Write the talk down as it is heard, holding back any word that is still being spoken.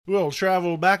We'll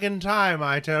travel back in time,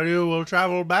 I tell you. We'll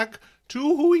travel back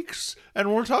 2 weeks,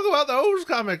 and we'll talk about those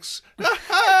comics. The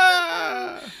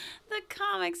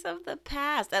comics of the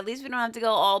past. At least we don't have to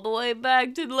go all the way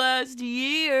back to last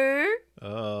year.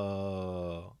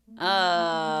 Oh.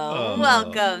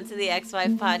 Welcome to the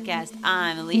Ex-Wife Podcast.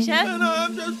 I'm Alicia. And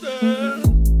I'm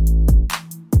Justin.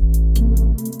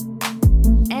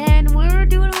 And we're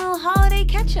doing a little holiday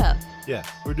catch-up. Yeah,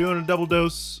 we're doing a double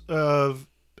dose of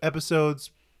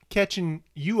episodes, catching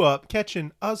you up,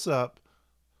 catching us up,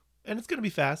 and it's going to be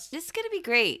fast. This is going to be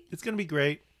great. It's going to be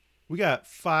great. We got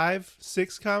 5,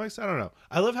 6 comics. I don't know.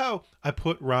 I love how I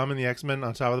put Rom and the X-Men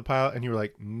on top of the pile, and you were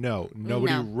like, no,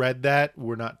 nobody read that.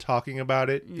 We're not talking about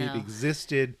it. No. It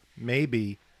existed,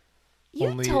 maybe.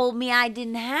 You told me I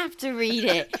didn't have to read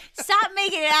it. Stop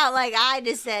making it out like I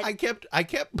just said. I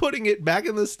kept putting it back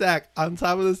in the stack, on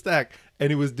top of the stack,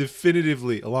 and it was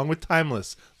definitively, along with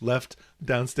Timeless, left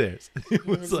downstairs. It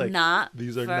was like, not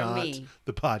these are for not me.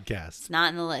 The podcast. It's not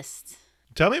in the list.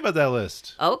 Tell me about that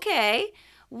list. Okay.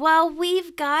 Well,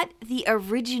 we've got the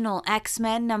original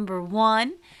X-Men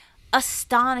 #1,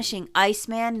 Astonishing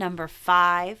Iceman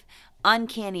 #5,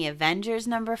 Uncanny Avengers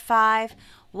 #5,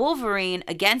 Wolverine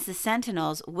Against the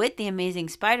Sentinels with the Amazing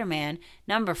Spider-Man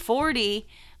 #40,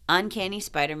 Uncanny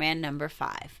Spider-Man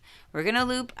 #5. We're going to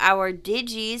loop our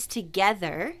digis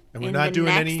together and we're in not the doing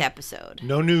next any, episode.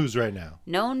 No news right now.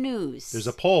 No news. There's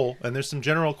a poll, and there's some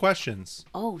general questions.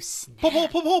 Oh, snap. Poll.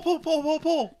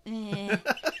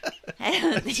 I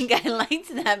don't think I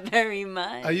liked that very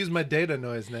much. I use my data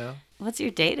noise now. What's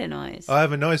your data noise? Oh, I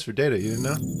have a noise for data. You didn't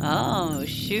know? Oh,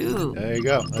 shoot. There you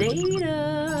go.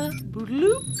 Data.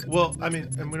 Boodaloop. Well, I mean,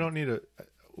 and we don't need a...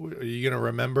 Are you going to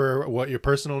remember what your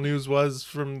personal news was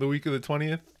from the week of the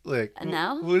 20th? Like,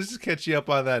 No. We'll just catch you up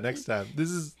on that next time.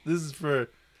 This is for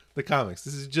the comics.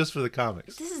 This is just for the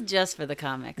comics. This is just for the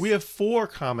comics. We have 4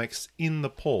 comics in the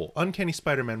poll. Uncanny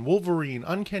Spider-Man, Wolverine,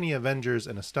 Uncanny Avengers,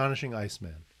 and Astonishing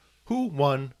Iceman. Who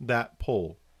won that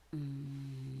poll?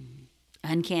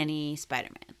 Uncanny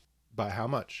Spider-Man. By how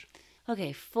much?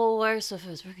 Okay, 4. So if it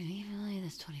was working evenly,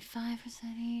 that's 25%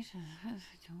 each. To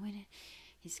win it,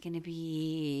 it's going to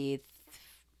be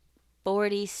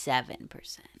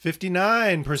 47%.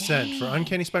 59% for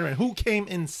Uncanny Spider-Man. Who came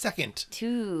in second?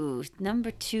 Number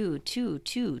 2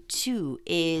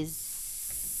 is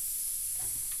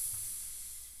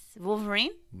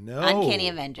Wolverine? No. Uncanny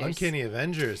Avengers. Uncanny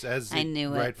Avengers, as I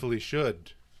knew it. rightfully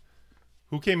should.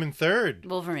 Who came in third?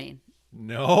 Wolverine.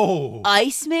 No.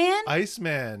 Iceman?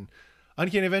 Iceman.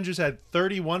 Uncanny Avengers had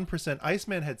 31%.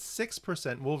 Iceman had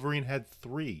 6%. Wolverine had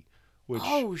 3%.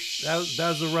 Which that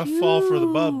was a rough fall for the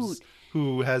Bubs,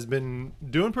 who has been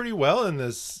doing pretty well in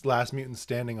this Last Mutant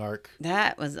Standing arc.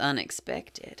 That was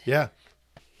unexpected. Yeah.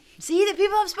 See, the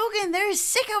people have spoken. They're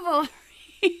sick of Wolverine.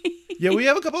 Yeah, we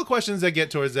have a couple of questions that get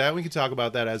towards that. We can talk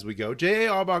about that as we go. J.A.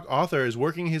 Aubach, author, is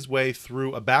working his way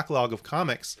through a backlog of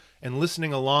comics and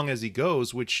listening along as he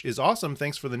goes, which is awesome.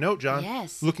 Thanks for the note, John.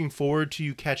 Yes. Looking forward to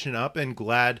you catching up and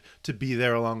glad to be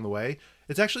there along the way.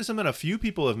 It's actually something a few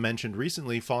people have mentioned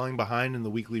recently, falling behind in the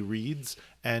weekly reads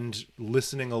and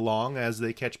listening along as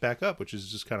they catch back up, which is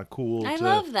just kind of cool. I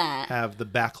love that. Have the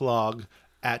backlog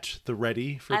at the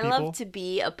ready for people. I love to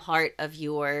be a part of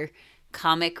your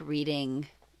comic reading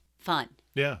fun.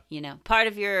 Yeah. You know, part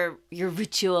of your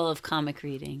ritual of comic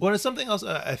reading. Well, it's something else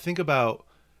I think about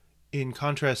in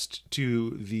contrast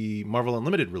to the Marvel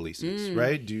Unlimited releases,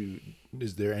 right?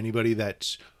 Is there anybody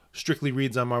that strictly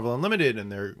reads on Marvel Unlimited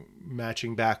and they're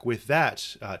matching back with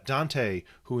that? Dante,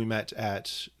 who we met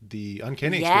at the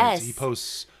Uncanny Experience, he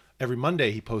posts every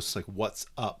Monday, he posts like what's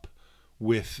up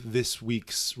with this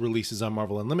week's releases on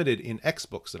Marvel Unlimited in X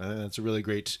books. And I think that's a really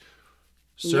great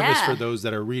service for those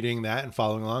that are reading that and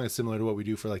following along. It's similar to what we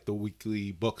do for like the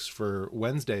weekly books for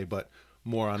Wednesday, but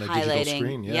more on a digital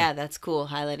screen. Yeah, that's cool.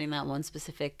 Highlighting that one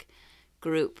specific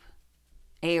group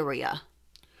area.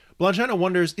 Blanchina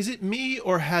wonders, is it me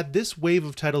or had this wave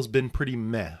of titles been pretty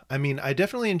meh? I mean, I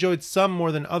definitely enjoyed some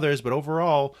more than others, but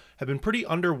overall have been pretty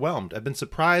underwhelmed. I've been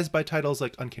surprised by titles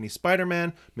like Uncanny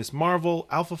Spider-Man, Ms. Marvel,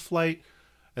 Alpha Flight,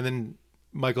 and then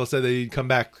Michael said that he'd come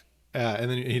back,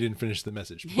 and then he didn't finish the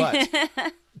message. But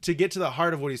to get to the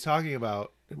heart of what he's talking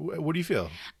about, what do you feel?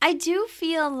 I do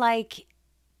feel like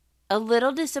a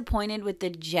little disappointed with the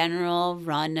general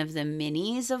run of the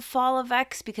minis of Fall of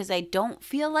X because I don't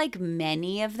feel like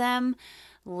many of them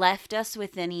left us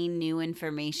with any new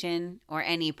information or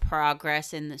any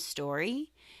progress in the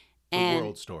story. The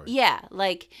world story. Yeah,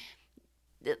 like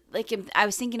I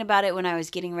was thinking about it when I was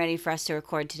getting ready for us to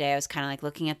record today. I was kind of like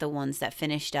looking at the ones that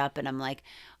finished up and I'm like,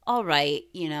 all right,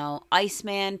 you know,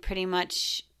 Iceman pretty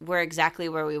much we're exactly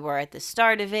where we were at the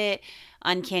start of it.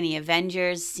 Uncanny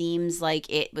Avengers seems like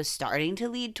it was starting to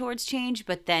lead towards change,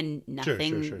 but then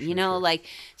nothing, Sure. like,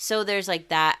 so there's like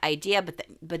that idea,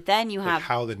 but then you Like have,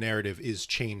 how the narrative is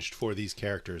changed for these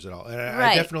characters and all. And I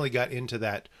right. definitely got into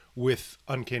that with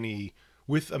Uncanny,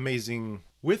 with Amazing,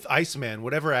 with Iceman,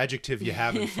 whatever adjective you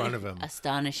have in front of him.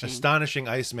 Astonishing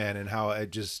Iceman, and how I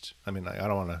don't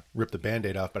want to rip the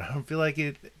Band-Aid off, but I don't feel like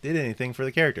it did anything for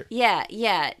the character.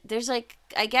 Yeah. There's like,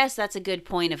 I guess that's a good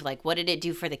point of like, what did it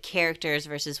do for the characters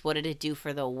versus what did it do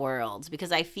for the world?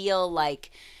 Because I feel like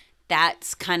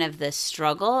that's kind of the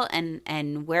struggle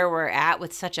and where we're at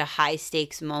with such a high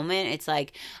stakes moment. It's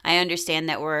like, I understand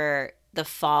that we're the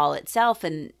fall itself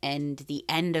and the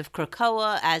end of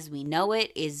Krakoa as we know it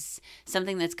is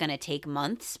something that's going to take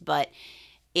months, but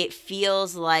it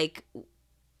feels like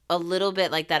a little bit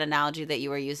like that analogy that you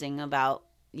were using about,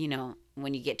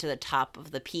 when you get to the top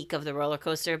of the peak of the roller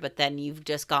coaster, but then you've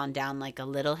just gone down like a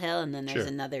little hill and then there's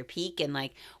another peak, and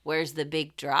like, where's the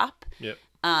big drop? Yep.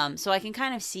 So I can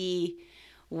kind of see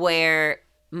where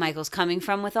Michael's coming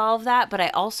from with all of that, but I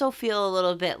also feel a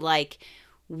little bit like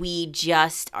we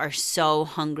just are so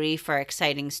hungry for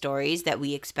exciting stories that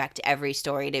we expect every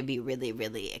story to be really,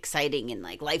 really exciting and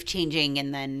like life-changing,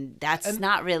 and then that's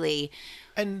not really...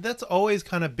 And that's always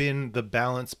kind of been the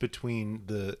balance between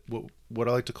the what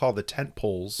I like to call the tent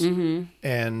poles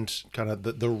and kind of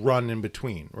the run in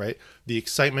between, right? The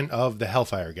excitement of the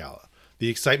Hellfire Gala, the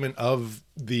excitement of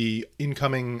the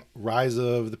incoming rise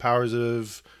of the powers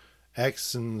of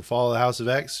X and the fall of the House of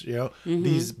X,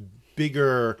 these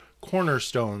bigger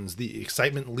cornerstones, the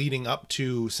excitement leading up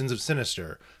to Sins of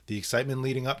Sinister, the excitement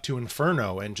leading up to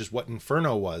Inferno and just what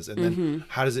Inferno was, and then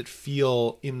how does it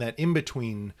feel in that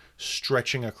in-between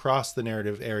stretching across the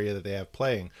narrative area that they have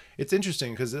playing. It's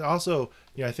interesting because it also,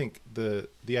 I think the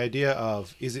idea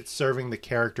of, is it serving the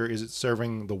character, is it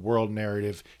serving the world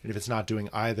narrative, and if it's not doing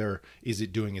either, is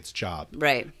it doing its job?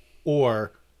 Right.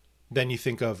 Or then you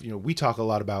think of, we talk a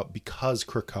lot about because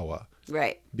Krakoa.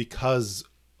 Right. Because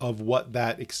of what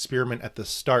that experiment at the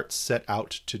start set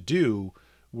out to do,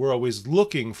 we're always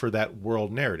looking for that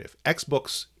world narrative. X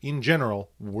books in general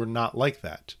were not like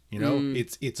that.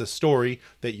 It's a story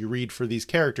that you read for these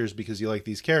characters because you like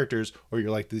these characters or you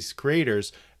like these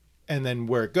creators, and then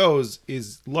where it goes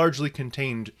is largely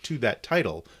contained to that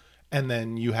title. And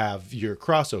then you have your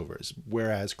crossovers,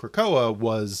 whereas Krakoa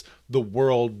was the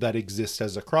world that exists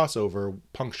as a crossover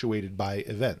punctuated by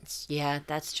events. Yeah,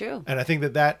 that's true. And I think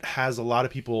that has a lot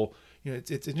of people,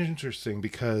 it's interesting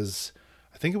because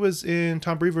I think it was in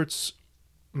Tom Brevoort's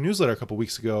newsletter a couple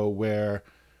weeks ago where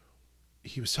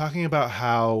he was talking about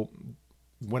how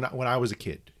when I was a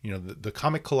kid, the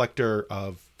comic collector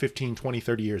of 15, 20,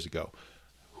 30 years ago,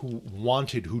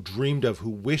 who dreamed of, who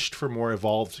wished for more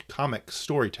evolved comic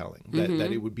storytelling,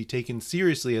 that it would be taken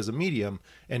seriously as a medium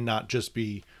and not just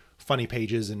be funny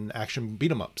pages and action beat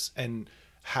 'em ups. And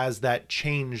has that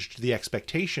changed the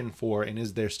expectation for, and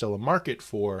is there still a market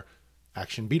for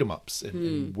action beat 'em ups?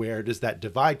 And where does that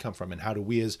divide come from? And how do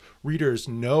we as readers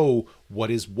know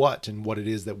what is what and what it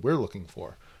is that we're looking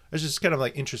for? It's just kind of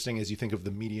like interesting as you think of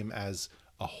the medium as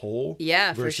a whole,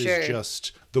 versus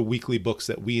just the weekly books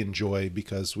that we enjoy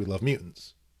because we love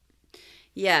mutants.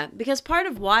 Yeah, because part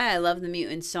of why I love the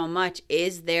mutants so much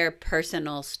is their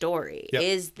personal story,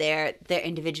 is their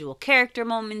individual character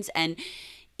moments and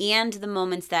the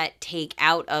moments that take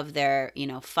out of their,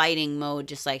 fighting mode,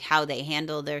 just like how they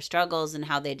handle their struggles and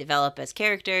how they develop as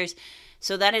characters.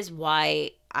 So that is why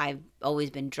I've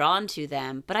always been drawn to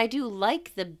them. But I do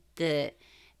like the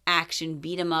action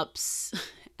beat 'em ups,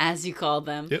 as you call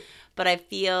them. Yep. But I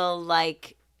feel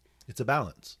like it's a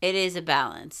balance. It is a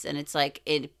balance. And it's like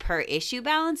per issue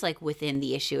balance, like within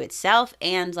the issue itself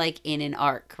and like in an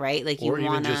arc, right? Like or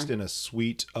even just in a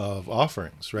suite of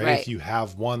offerings, right? If you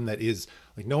have one that is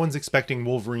like, no one's expecting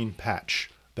Wolverine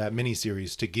Patch, that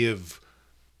miniseries, to give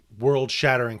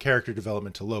world-shattering character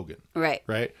development to Logan.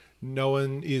 Right? No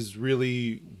one is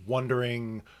really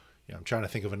wondering... I'm trying to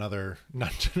think of another,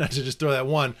 not to just throw that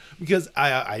one, because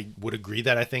I would agree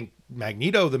that I think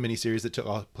Magneto, the miniseries that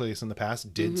took place in the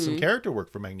past, did some character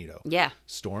work for Magneto. Yeah.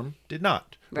 Storm did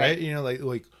not. Right?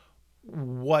 Like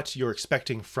what you're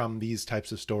expecting from these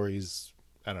types of stories,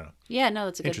 I don't know. Yeah, no,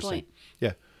 that's a good point.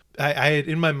 Yeah. I had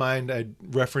in my mind, I'd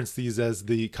referenced these as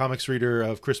the comics reader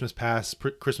of Christmas Past,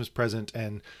 Christmas Present,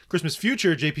 and Christmas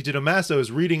Future. J.P. Titomasso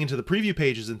is reading into the preview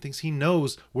pages and thinks he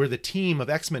knows where the team of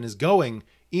X-Men is going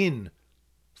in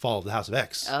Fall of the House of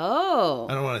X. Oh.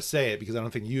 I don't want to say it because I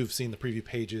don't think you've seen the preview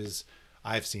pages.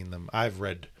 I've seen them. I've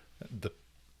read the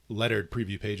lettered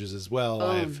preview pages as well.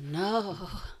 Oh, no.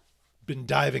 Been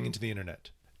diving into the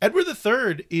internet. Edward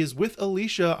III is with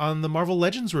Alicia on the Marvel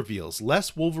Legends reveals.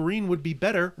 Less Wolverine would be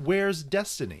better. Where's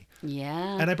Destiny?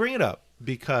 Yeah. And I bring it up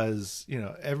because,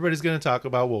 everybody's going to talk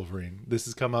about Wolverine. This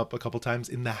has come up a couple times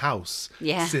in the house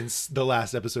since the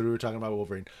last episode we were talking about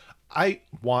Wolverine. I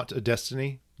want a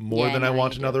Destiny more than I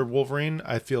want another Wolverine.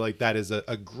 I feel like that is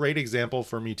a great example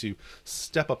for me to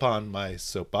step upon my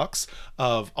soapbox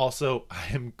of also I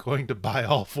am going to buy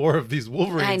all 4 of these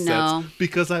Wolverine sets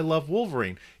because I love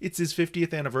Wolverine. It's his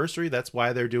 50th anniversary. That's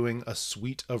why they're doing a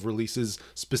suite of releases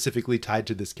specifically tied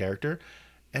to this character.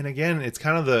 And again, it's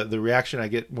kind of the reaction I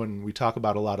get when we talk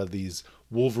about a lot of these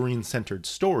Wolverine-centered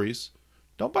stories.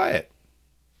 Don't buy it.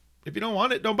 If you don't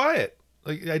want it, don't buy it.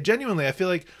 Like, I feel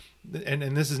like,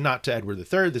 and this is not to Edward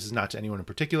III, this is not to anyone in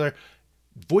particular,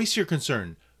 voice your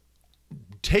concern.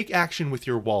 Take action with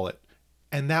your wallet.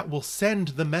 And that will send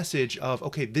the message of,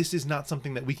 okay, this is not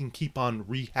something that we can keep on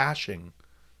rehashing.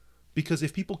 Because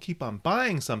if people keep on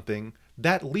buying something,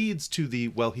 that leads to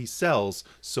he sells,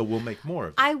 so we'll make more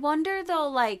of it. I wonder,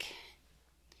 though,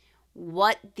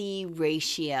 what the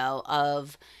ratio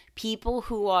of people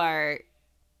who are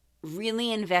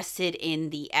really invested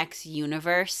in the X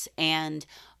universe and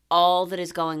all that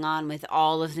is going on with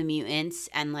all of the mutants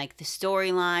and, the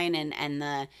storyline and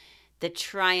the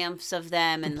triumphs of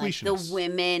them and, the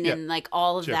women and,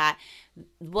 all of that.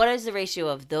 What is the ratio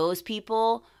of those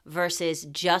people versus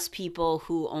just people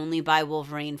who only buy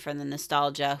Wolverine for the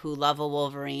nostalgia, who love a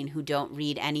Wolverine, who don't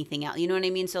read anything else? You know what I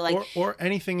mean? So or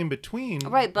anything in between.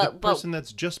 Right, but the person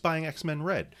that's just buying X-Men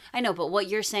Red. I know, but what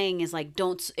you're saying is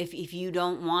don't if you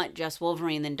don't want just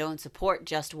Wolverine, then don't support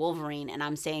just Wolverine. And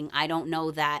I'm saying I don't know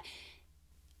that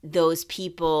those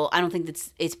people, I don't think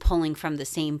it's pulling from the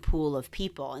same pool of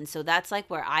people. And so that's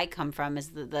where I come from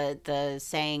is the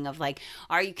saying of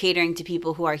are you catering to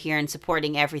people who are here and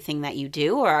supporting everything that you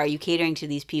do, or are you catering to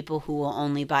these people who will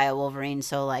only buy a Wolverine,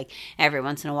 so every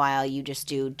once in a while you just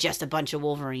do just a bunch of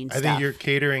Wolverine stuff? I think you're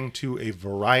catering to a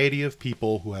variety of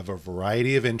people who have a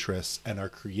variety of interests and are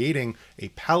creating a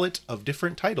palette of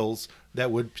different titles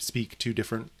that would speak to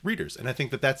different readers. And I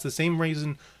think that that's the same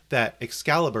reason that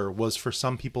Excalibur was for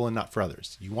some people and not for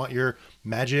others. You want your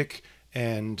magic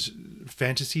and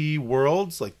fantasy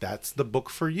worlds, that's the book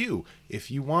for you. If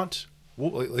you want,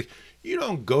 you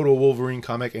don't go to a Wolverine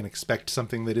comic and expect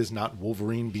something that is not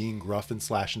Wolverine being gruff and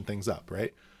slashing things up,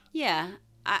 right? Yeah.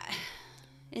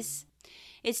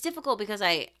 It's difficult because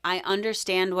I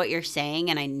understand what you're saying,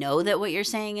 and I know that what you're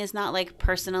saying is not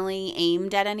personally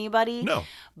aimed at anybody. No.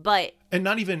 But and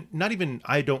not even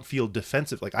I don't feel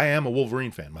defensive. I am a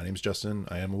Wolverine fan. My name's Justin.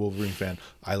 I am a Wolverine fan.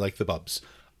 I like the Bubs.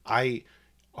 I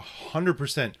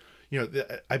 100%,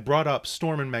 I brought up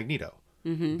Storm and Magneto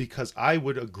because I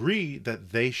would agree that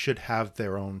they should have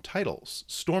their own titles.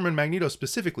 Storm and Magneto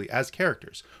specifically as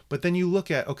characters. But then you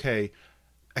look at,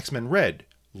 X-Men Red,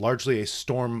 largely a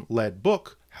Storm-led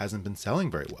book, hasn't been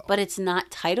selling very well. But it's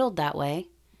not titled that way.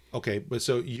 Okay, but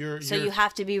so you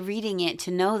have to be reading it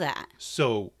to know that.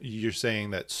 So you're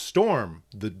saying that Storm,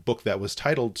 the book that was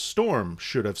titled Storm,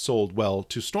 should have sold well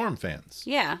to Storm fans.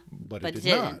 Yeah, but it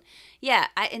did not. Yeah,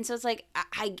 and so it's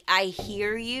I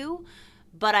hear you,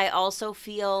 but I also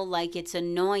feel it's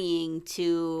annoying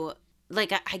to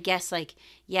I guess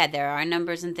there are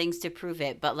numbers and things to prove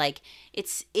it, but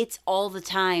it's all the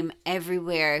time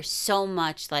everywhere so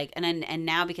much and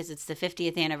now because it's the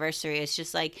 50th anniversary, it's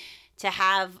just to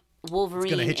have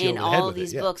Wolverine in all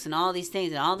these books and all these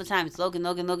things and all the time it's Logan.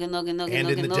 And in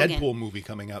the Deadpool movie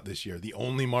coming out this year, the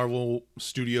only Marvel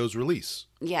Studios release.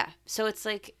 Yeah, so it's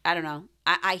I don't know.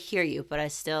 I hear you, but I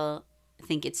still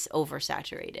think it's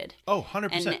oversaturated. Oh,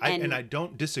 100%. And I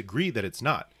don't disagree that it's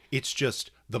not. It's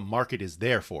just the market is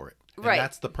there for it. And right.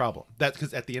 That's the problem. That's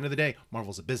because at the end of the day,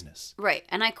 Marvel's a business. Right.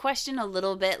 And I question a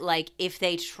little bit if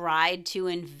they tried to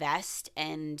invest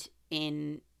and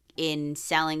in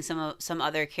selling some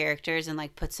other characters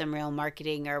and put some real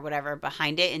marketing or whatever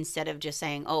behind it instead of just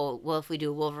saying, oh, well, if we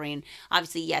do Wolverine,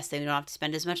 obviously, yes, then we don't have to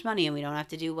spend as much money and we don't have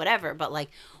to do whatever. But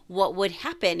what would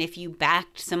happen if you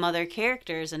backed some other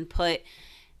characters and put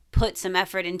some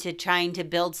effort into trying to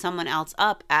build someone else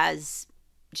up as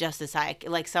just as high,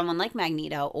 someone like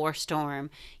Magneto or Storm,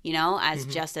 as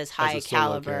just as high a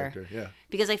caliber. Yeah.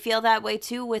 Because I feel that way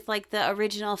too with the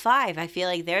original 5. I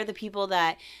feel they're the people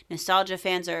that nostalgia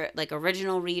fans are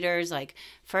original readers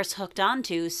first hooked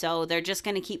onto, so they're just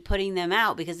going to keep putting them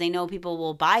out because they know people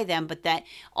will buy them, but that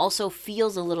also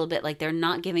feels a little bit they're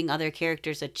not giving other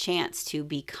characters a chance to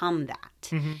become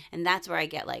that. And that's where I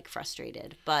get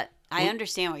frustrated. But I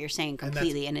understand what you're saying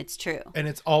completely, and it's true. And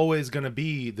it's always going to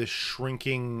be the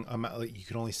shrinking amount. Like, you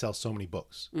can only sell so many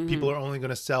books. People are only going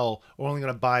to sell or only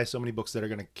going to buy so many books that are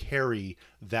going to carry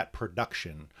that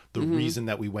production. The reason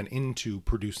that we went into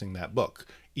producing that book.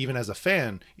 Even as a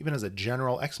fan, even as a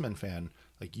general X-Men fan,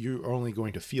 like, you're only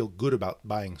going to feel good about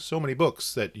buying so many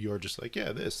books that you're just like,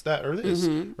 yeah, this, that, or this,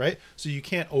 right? So you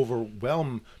can't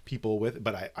overwhelm people with.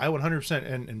 But I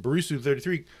 100%, and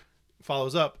Barusu33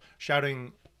 follows up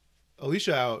shouting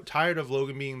Alicia out, tired of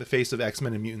Logan being the face of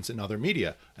X-Men and mutants in other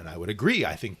media. And I would agree.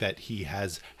 I think that he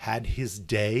has had his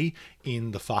day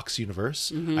in the Fox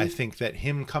universe. I think that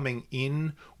him coming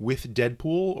in with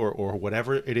Deadpool or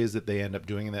whatever it is that they end up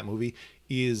doing in that movie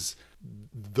is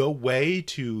the way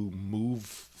to move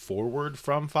forward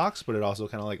from Fox, but it also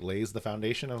kind of like lays the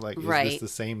foundation of like, is this the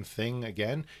same thing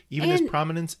again? Even his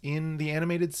prominence in the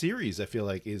animated series, I feel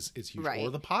like is huge. Or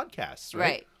the podcasts,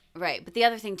 right? Right. But the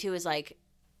other thing too is like,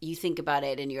 you think about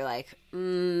it and you're like, but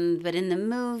in the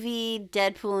movie,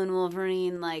 Deadpool and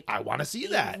Wolverine, like, I want to see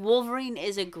that. Wolverine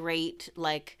is a great,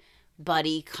 like,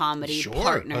 buddy comedy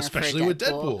partner, especially for with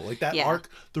Deadpool. Like that arc,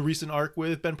 the recent arc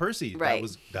with Ben Percy, right.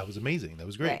 that was amazing. That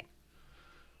was great. Right.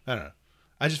 I don't know.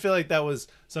 I just feel like that was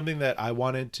something that I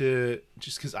wanted to,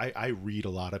 just because I read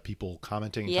a lot of people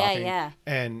commenting and talking. Yeah.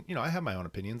 And, I have my own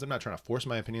opinions. I'm not trying to force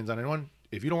my opinions on anyone.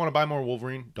 If you don't want to buy more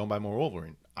Wolverine, don't buy more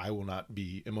Wolverine. I will not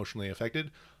be emotionally affected.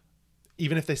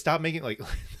 Even if they stop making like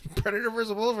Predator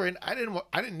versus Wolverine, I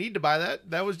didn't need to buy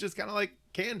that. That was just kind of like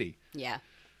candy. Yeah.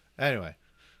 Anyway,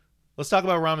 let's talk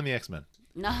about Rom and the X-Men.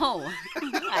 No,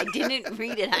 I didn't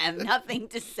read it. I have nothing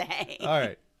to say. All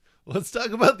right. Let's talk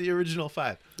about the original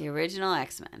 5. The original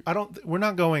X-Men. We're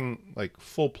not going like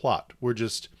full plot. We're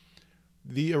just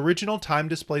the original time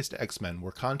displaced X-Men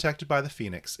were contacted by the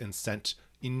Phoenix and sent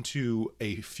into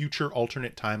a future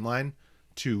alternate timeline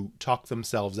to talk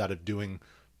themselves out of doing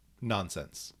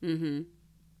nonsense.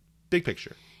 Big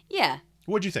picture. Yeah.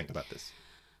 What'd you think about this?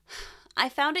 I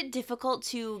found it difficult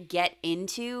to get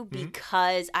into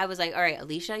because I was like, all right,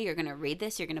 Alicia, you're going to read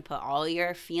this. You're going to put all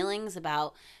your feelings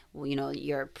about,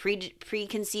 your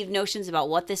preconceived notions about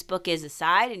what this book is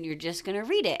aside, and you're just going to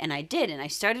read it. And I did. And I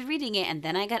started reading it, and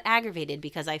then I got aggravated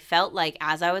because I felt like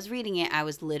as I was reading it, I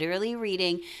was literally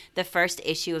reading the first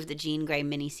issue of the Jean Grey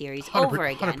miniseries over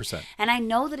again. 100%. And I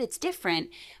know that it's different,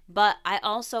 but I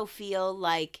also feel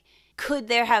like, could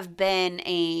there have been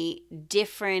a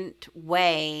different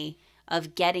way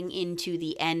of getting into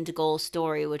the end goal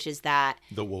story, which is that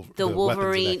the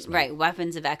Wolverine,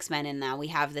 weapons of X-Men, and now we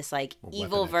have this like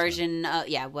evil version of,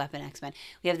 Weapon X-Men.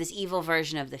 We have this evil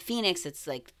version of the Phoenix that's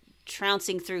like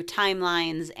trouncing through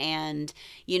timelines, and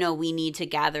we need to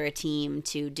gather a team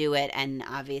to do it, and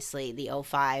obviously the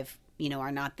 05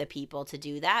 are not the people to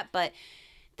do that. But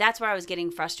that's where I was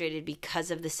getting frustrated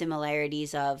because of the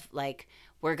similarities of like,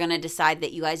 we're going to decide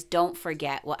that you guys don't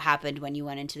forget what happened when you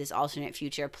went into this alternate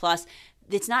future. Plus,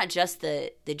 it's not just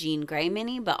the Jean Grey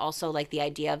mini, but also like the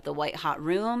idea of the white hot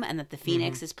room and that the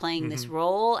Phoenix is playing this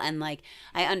role. And like,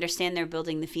 I understand they're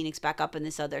building the Phoenix back up in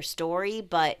this other story,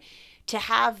 but to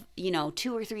have,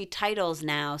 2 or 3 titles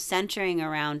now centering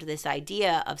around this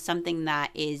idea of something that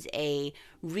is a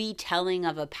retelling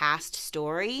of a past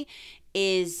story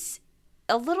is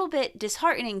a little bit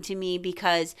disheartening to me,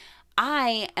 because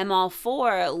I am all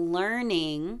for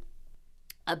learning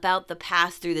about the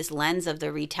past through this lens of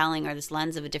the retelling or this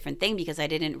lens of a different thing, because I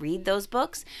didn't read those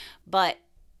books, but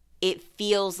it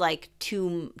feels like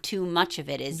too much of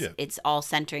it is it's all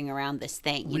centering around this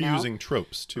thing, Reusing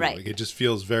tropes too. Right. Like, it just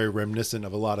feels very reminiscent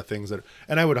of a lot of things that,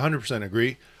 and I would 100%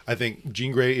 agree. I think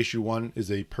Jean Grey issue 1 is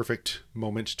a perfect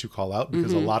moment to call out,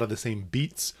 because a lot of the same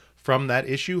beats from that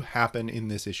issue happen in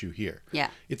this issue here. Yeah.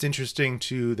 It's interesting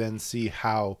to then see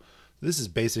how this is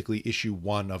basically issue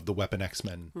 1 of the Weapon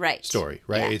X-Men story,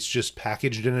 right? Yeah. It's just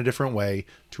packaged in a different way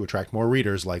to attract more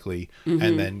readers, likely,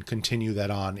 and then continue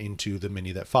that on into the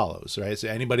mini that follows, right? So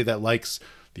anybody that likes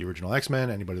the original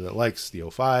X-Men, anybody that likes the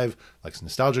 05, likes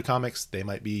nostalgia comics, they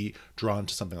might be drawn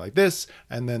to something like this.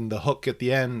 And then the hook at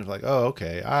the end of like, oh,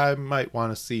 okay, I might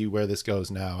want to see where this goes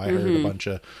now. I heard a bunch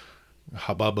of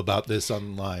hubbub about this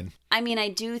online. I mean, I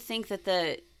do think that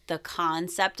the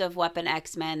concept of Weapon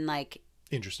X-Men, like,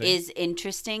 is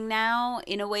interesting now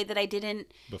in a way that I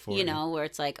didn't before, where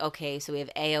it's like, okay, so we have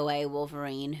AOA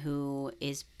Wolverine, who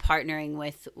is partnering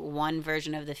with one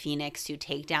version of the Phoenix to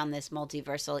take down this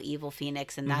multiversal evil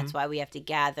Phoenix, and that's why we have to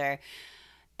gather.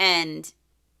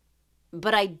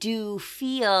 But I do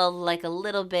feel like a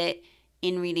little bit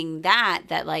in reading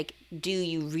that like, do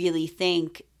you really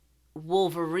think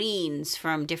Wolverines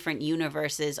from different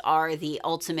universes are the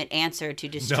ultimate answer to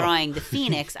destroying the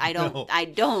Phoenix. I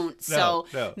don't. So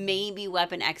maybe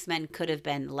Weapon X-Men could have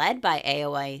been led by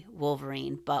AOA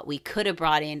Wolverine, but we could have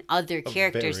brought in other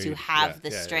characters who have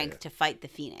the strength to fight the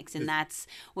Phoenix. And that's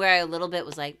where I a little bit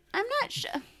was like, I'm not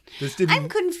sure. I'm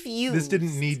confused. This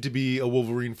didn't need to be a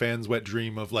Wolverine fan's wet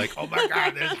dream of like, oh my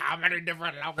God, there's how many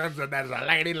different Logans, and there's a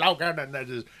Lady Logan,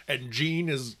 and Jean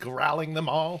is corralling them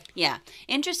all. Yeah,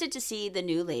 interested to see the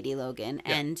new Lady Logan,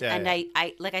 and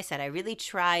I like I said, I really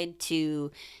tried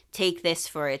to take this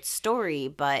for its story,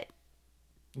 but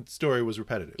the story was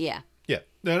repetitive. Yeah,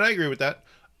 and I agree with that.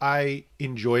 I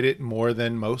enjoyed it more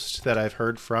than most that I've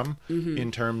heard from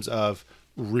in terms of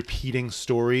repeating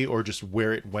story or just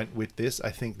where it went with this.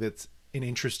 I think that's an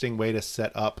interesting way to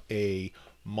set up a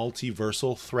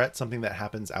multiversal threat, something that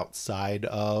happens outside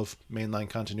of mainline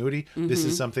continuity. This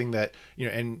is something that,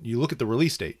 and you look at the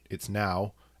release date, it's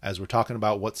now, as we're talking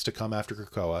about what's to come after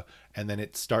Krakoa, and then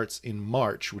it starts in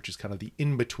March, which is kind of the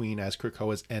in-between as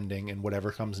Krakoa's ending and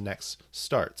whatever comes next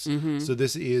starts. So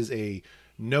this is a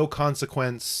no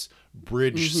consequence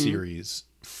bridge series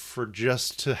for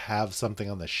just to have something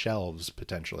on the shelves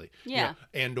potentially.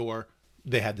 And or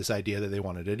they had this idea that they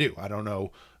wanted to do. I don't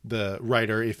know the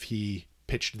writer if he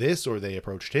pitched this or they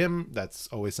approached him. That's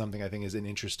always something I think is an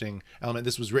interesting element.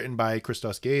 This was written by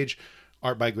Christos Gage,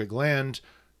 art by Greg Land,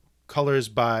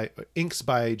 inks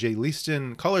by Jay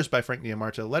Leaston, colors by Frank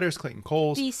Niamarta, letters Clayton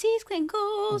Coles, VC's Clayton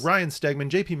Coles, Ryan Stegman,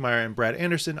 JP Meyer, and Brad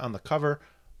Anderson on the cover.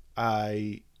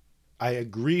 I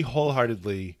agree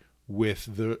wholeheartedly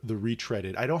with the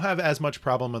retreaded. I don't have as much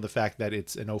problem with the fact that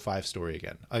it's an 05 story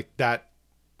again. Like, that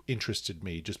interested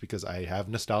me just because I have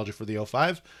nostalgia for the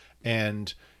 05,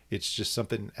 and it's just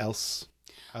something else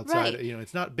outside. Right.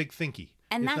 It's not big thinky.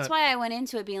 And that's why I went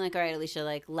into it being like, all right, Alicia,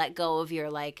 like, let go of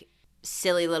your like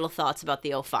silly little thoughts about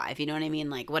the 05. You know what I mean?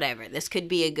 Like, whatever. This could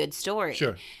be a good story.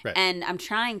 Sure. Right. And I'm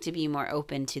trying to be more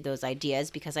open to those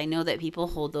ideas because I know that people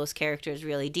hold those characters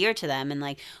really dear to them. And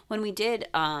like when we did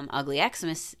Ugly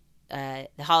Xmas, the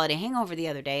Holiday Hangover the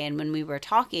other day, and when we were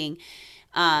talking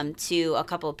to a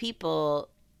couple of people,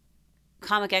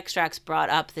 Comic Extracts brought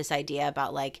up this idea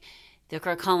about like the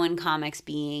Krakoan comics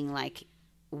being like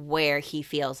where he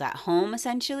feels at home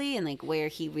essentially, and like where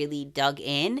he really dug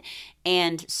in.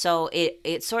 And so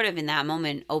it sort of in that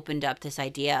moment opened up this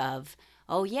idea of,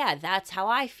 oh yeah, that's how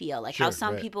I feel. Like how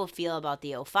some people feel about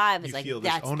the 05 is like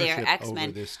that's their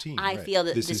X-Men. I feel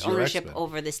that this ownership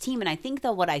over this team. And I think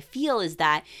though what I feel is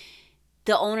that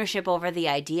the ownership over the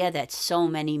idea that so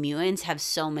many mutants have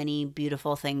so many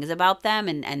beautiful things about them,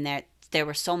 and that there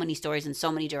were so many stories in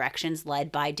so many directions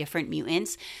led by different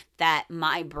mutants, that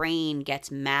my brain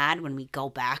gets mad when we go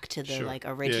back to the like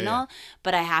original.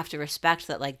 But I have to respect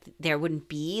that like there wouldn't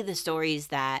be the stories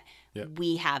that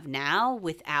we have now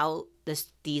without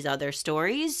these other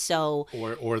stories. So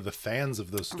or the fans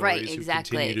of those stories who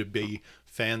continue to be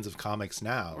fans of comics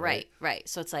now. Right.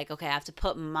 So it's like, okay, I have to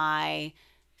put my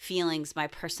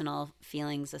personal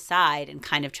feelings aside and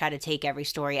kind of try to take every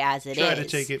story as it is. Try to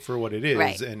take it for what it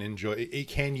is and enjoy it.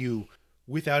 Can you,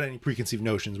 without any preconceived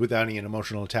notions, without any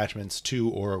emotional attachments to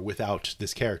or without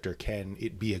this character, can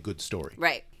it be a good story?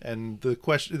 Right. And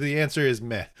the answer is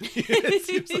meh. It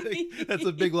seems like that's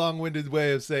a big long-winded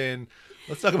way of saying,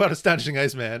 let's talk about Astonishing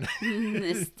Iceman.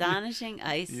 Astonishing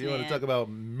Iceman. You want to talk about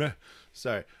meh?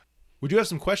 Sorry. We do have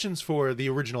some questions for the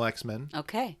original X-Men.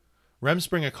 Okay.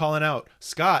 Remspringer calling out,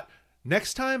 Scott,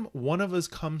 next time one of us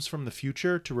comes from the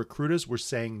future to recruit us, we're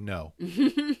saying no.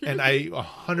 And I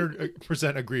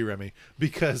 100% agree, Remy,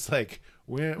 because like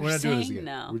we're not doing this again.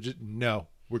 No. We're just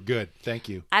we're good. Thank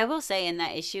you. I will say in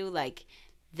that issue, like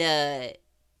the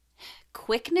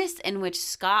quickness in which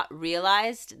Scott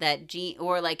realized that Jean,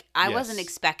 or like I wasn't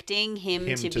expecting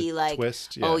him to be like,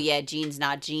 twist, oh yeah, Jean's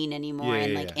not Jean anymore,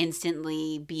 and like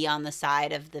instantly be on the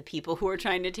side of the people who are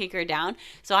trying to take her down.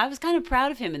 So I was kind of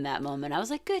proud of him in that moment. I was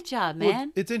like, good job, man.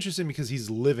 Well, it's interesting because he's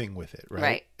living with it,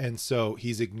 right? And so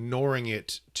he's ignoring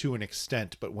it to an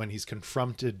extent, but when he's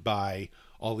confronted by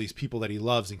all these people that he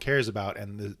loves and cares about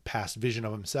and the past vision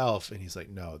of himself, and he's like,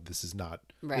 no, this is not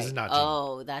Jean.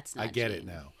 Oh, that's not I get it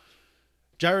now.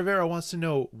 Jai Rivera wants to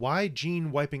know why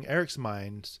Jean wiping Eric's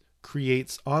mind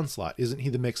creates Onslaught. Isn't he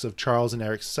the mix of Charles and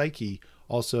Eric's psyche?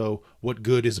 Also, what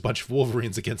good is a bunch of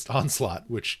Wolverines against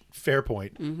Onslaught? Which, fair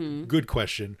point. Mm-hmm. Good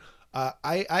question.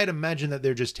 I'd imagine that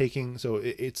they're just taking... So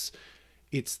it's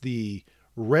the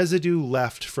residue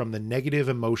left from the negative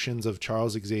emotions of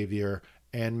Charles Xavier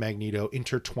and Magneto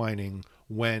intertwining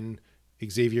when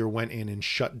Xavier went in and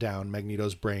shut down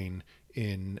Magneto's brain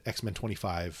in X-Men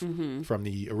 25 from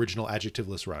the original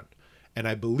adjectiveless run. And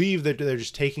I believe that they're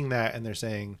just taking that and they're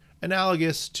saying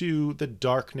analogous to the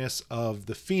darkness of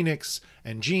the Phoenix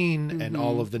and Jean and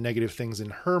all of the negative things in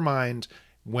her mind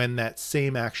when that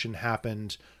same action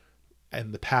happened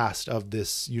in the past of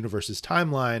this universe's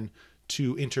timeline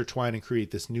to intertwine and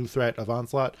create this new threat of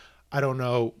Onslaught. I don't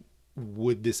know,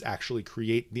 would this actually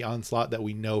create the Onslaught that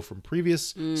we know from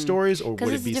previous stories, or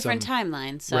would it be different some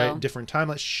timeline? So right, different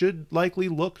timeline? Should likely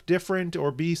look different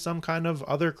or be some kind of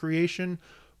other creation,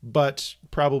 but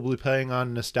probably playing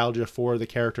on nostalgia for the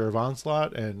character of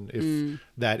Onslaught, and if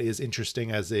that is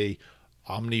interesting as a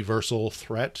omniversal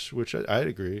threat, which I'd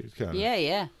agree.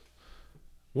 Yeah.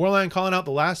 Warline calling out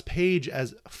the last page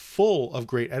as full of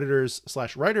great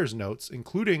editors/writers notes,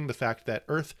 including the fact that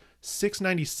Earth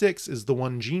 696 is the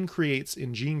one Jean creates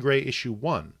in Jean Grey issue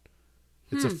 1.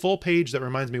 It's a full page that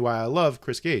reminds me why I love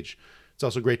Chris Gage. It's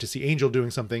also great to see Angel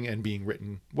doing something and being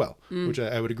written well, which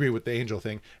I would agree with the Angel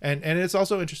thing. And it's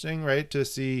also interesting, right, to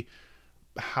see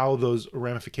how those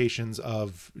ramifications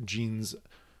of Jean's...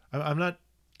 I'm not...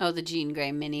 Oh, the Jean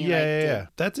Grey mini. Yeah.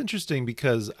 That's interesting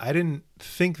because I didn't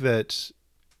think that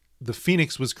the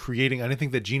Phoenix was creating... I didn't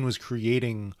think that Jean was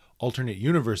creating alternate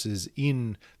universes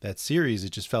in that series.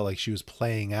 It just felt like she was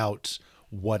playing out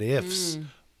what ifs.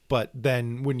 But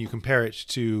then when you compare it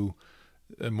to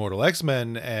Immortal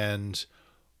X-Men and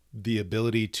the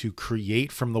ability to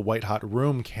create from the white hot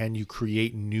room, can you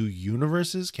create new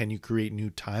universes? Can you create new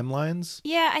timelines?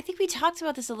 Yeah, I think we talked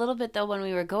about this a little bit though when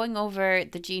we were going over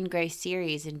the Jean Grey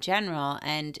series in general,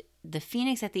 and the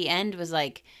Phoenix at the end was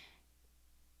like,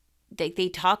 they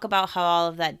talk about how all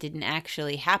of that didn't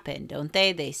actually happen, don't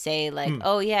they? They say like,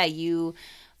 oh yeah, I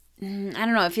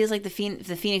don't know. It feels like the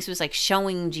Phoenix was like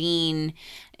showing Jean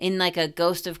in like a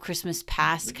Ghost of Christmas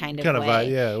Past kind of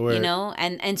way, yeah. Where... you know,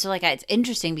 and so like it's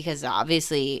interesting because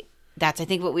obviously that's I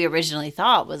think what we originally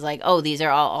thought was like, oh, these are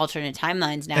all alternate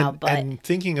timelines now. And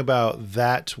thinking about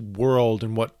that world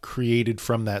and what created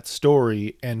from that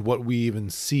story and what we even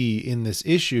see in this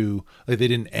issue, like they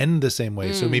didn't end the same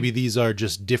way. So maybe these are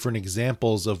just different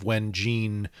examples of when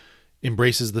Jean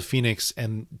embraces the Phoenix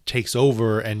and takes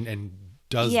over and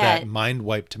does that mind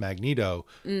wipe to Magneto,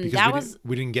 because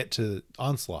we didn't get to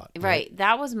Onslaught. Right.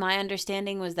 That was my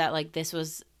understanding, was that like this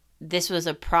was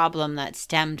a problem that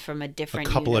stemmed from a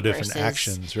couple of different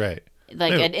actions, right?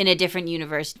 Like in a different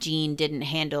universe, Jean didn't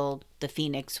handle the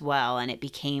Phoenix well, and it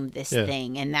became this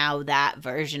thing, and now that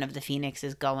version of the Phoenix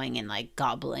is going and like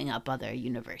gobbling up other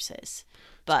universes.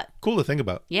 But cool to think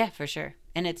about. Yeah, for sure.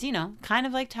 And it's, kind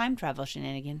of like time travel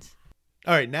shenanigans.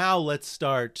 All right, now let's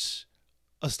start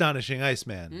Astonishing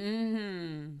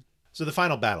Iceman. So the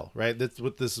final battle, right? That's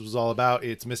what this was all about.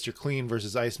 It's Mr. Clean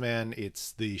versus Iceman.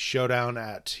 It's the showdown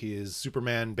at his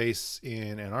Superman base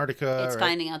in Antarctica. It's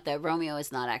finding out that Romeo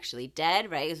is not actually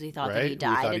dead, right? Because we thought that he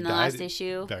died in the last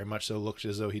issue. Very much so looked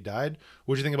as though he died.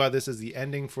 What do you think about this as the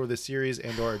ending for the series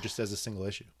and or just as a single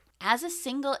issue? As a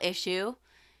single issue,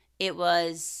 it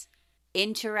was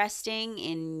interesting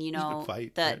in,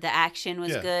 the action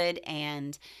was good,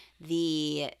 and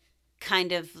the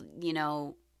kind of,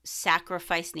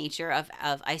 sacrifice nature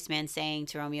of Iceman saying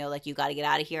to Romeo, like, you got to get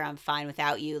out of here, I'm fine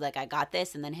without you, like, I got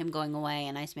this, and then him going away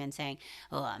and Iceman saying,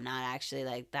 oh, I'm not actually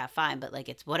like that fine, but like,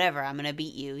 it's whatever, I'm gonna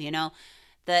beat you,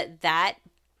 that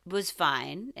was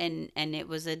fine, and it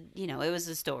was it was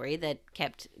a story that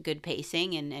kept good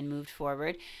pacing and moved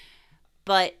forward.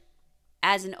 But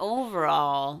as an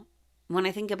overall, when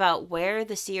I think about where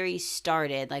the series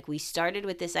started, like we started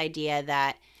with this idea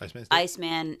that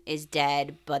Iceman is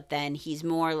dead, but then he's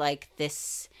more like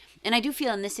this. And I do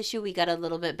feel in this issue we got a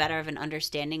little bit better of an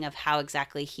understanding of how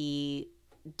exactly he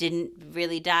didn't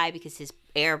really die, because his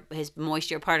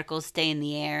moisture particles stay in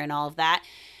the air and all of that.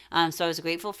 So I was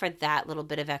grateful for that little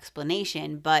bit of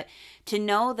explanation. But to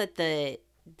know that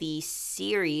the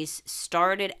series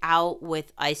started out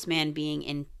with Iceman being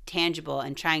intangible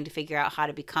and trying to figure out how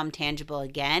to become tangible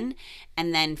again,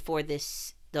 and then for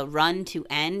the run to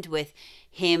end with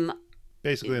him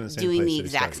basically in the same doing place the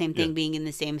exact same thing, being in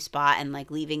the same spot, and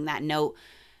like leaving that note,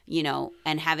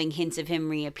 and having hints of him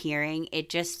reappearing,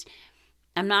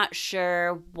 I'm not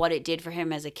sure what it did for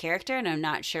him as a character, and I'm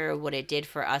not sure what it did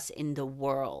for us in the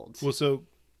world. Well, so,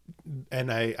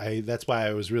 and I that's why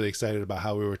I was really excited about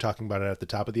how we were talking about it at the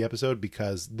top of the episode,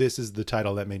 because this is the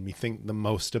title that made me think the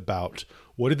most about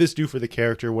what did this do for the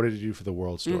character? What did it do for the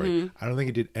world story? I don't think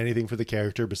it did anything for the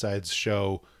character besides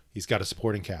show he's got a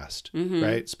supporting cast,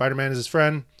 right? Spider-Man is his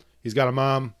friend. He's got a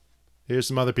mom. Here's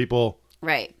some other people.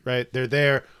 Right. They're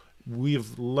there.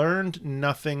 We've learned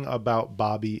nothing about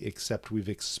Bobby except we've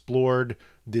explored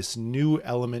this new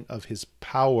element of his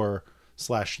power /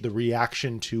 the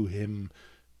reaction to him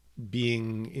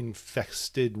being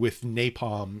infested with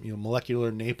napalm,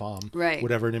 molecular napalm, Right.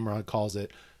 whatever Nimrod calls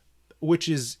it, which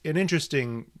is an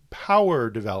interesting power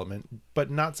development,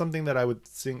 but not something that I would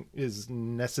think is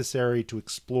necessary to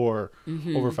explore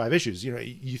over 5 issues.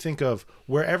 You think of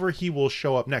wherever he will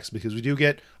show up next, because we do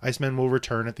get Iceman will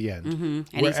return at the end.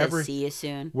 And he says, see you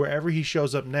soon. Wherever he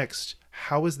shows up next,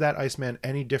 how is that Iceman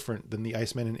any different than the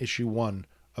Iceman in issue 1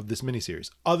 of this miniseries,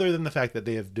 other than the fact that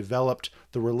they have developed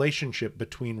the relationship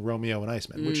between Romeo and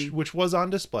Iceman, which was on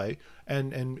display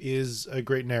and is a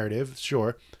great narrative,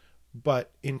 sure.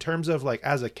 But in terms of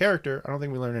as a character, I don't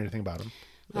think we learned anything about him.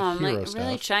 I'm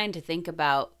really trying to think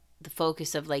about the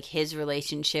focus of his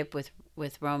relationship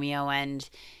with Romeo and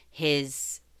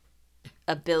his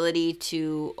ability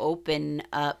to open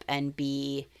up and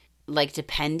be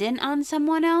dependent on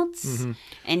someone else.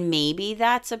 And maybe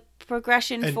that's a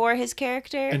progression for his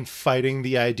character. And fighting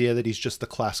the idea that he's just the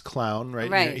class clown,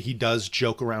 right? Right. He does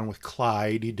joke around with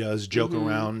Clyde. He does joke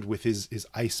around with his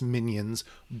ice minions,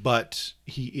 but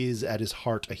he is at his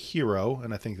heart a hero.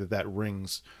 And I think that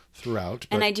rings throughout.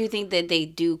 And I do think that they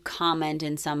do comment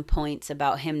in some points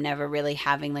about him never really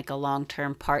having a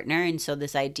long-term partner. And so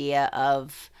this idea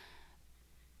of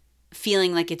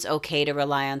feeling like it's okay to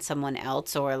rely on someone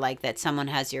else, or that someone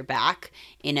has your back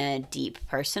in a deep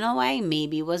personal way,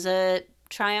 maybe was a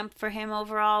triumph for him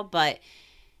overall. But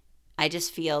I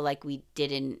just feel like we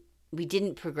didn't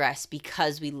progress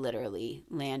because we literally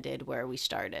landed where we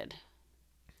started.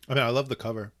 I mean, I love the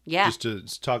cover. Yeah. Just to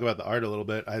talk about the art a little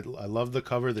bit, I love the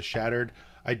cover, the Shattered.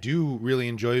 I do really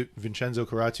enjoy Vincenzo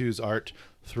Caratu's art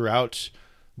throughout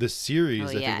the series.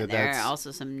 I think there are also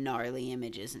some gnarly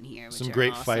images in here. Some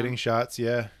great awesome fighting shots,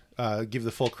 yeah. Give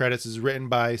the full credits. Is written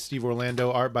by Steve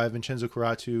Orlando, art by Vincenzo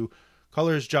Caratu,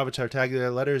 colors Java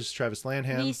Tartaglia, letters Travis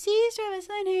Lanham. VC's Travis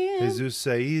Lanham. Jesus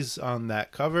Saiz on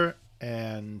that cover.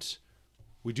 And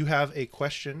we do have a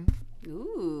question.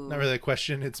 Ooh. Not really a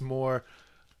question, it's more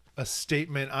a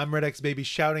statement. I'm Red X Baby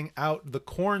shouting out, "The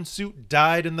corn suit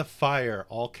died in the fire,"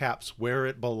 all caps, "where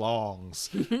it belongs."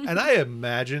 And I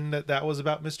imagine that was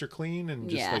about Mr. Clean and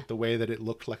just the way that it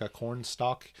looked like a corn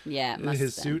stalk in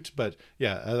his suit. But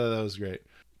yeah, I thought that was great.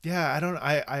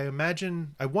 Yeah, I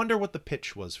imagine, I wonder what the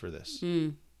pitch was for this.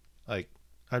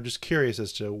 I'm just curious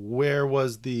as to what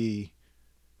was the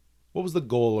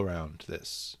goal around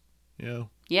this,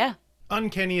 Yeah.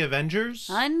 Uncanny Avengers.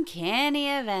 Uncanny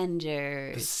The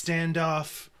Avengers.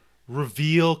 standoff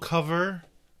reveal cover.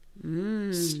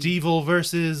 Stevel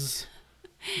versus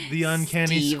the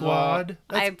Uncanny Steve-o. Squad.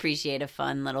 I appreciate a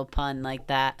fun little pun like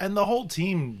that. And the whole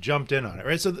team jumped in on it,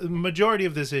 right? So the majority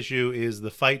of this issue is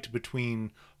the fight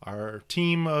between our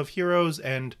team of heroes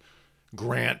and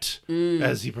Grant,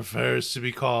 as he prefers to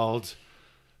be called.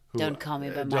 Don't call me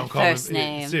by my first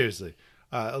name. Seriously.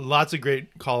 Lots of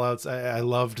great call-outs. I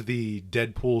loved the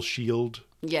Deadpool shield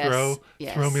throw.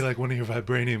 Yes. Throw me like one of your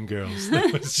vibranium girls.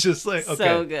 That was just okay.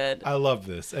 So good. I love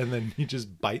this. And then he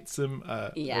just bites him.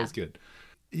 That was good.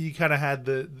 You kind of had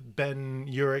the Ben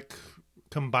Urich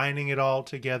combining it all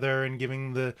together and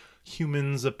giving the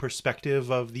humans a perspective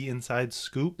of the inside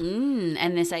scoop.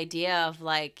 And this idea of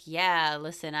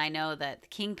listen, I know that the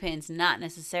Kingpin's not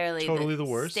necessarily totally the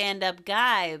worst stand-up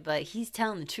guy, but he's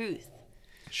telling the truth.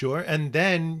 Sure. And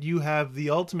then you have the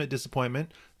ultimate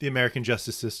disappointment, the American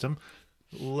justice system,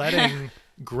 letting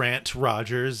Grant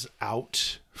Rogers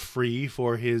out free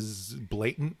for his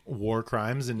blatant war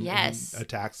crimes and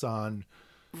attacks on.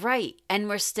 Right. And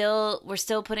we're still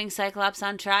putting Cyclops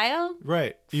on trial?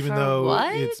 Right. Even though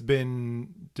it's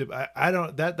been,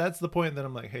 that's the point that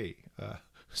I'm like, hey,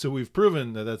 so we've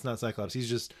proven that that's not Cyclops. He's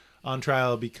just on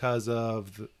trial because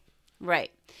of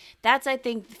Right. That's, I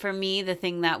think, for me, the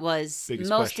thing that was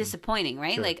most disappointing,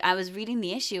 right? Sure. I was reading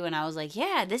the issue and I was like,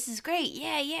 yeah, this is great.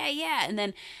 Yeah. And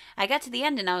then I got to the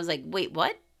end and I was like, wait,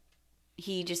 what?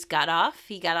 He just got off.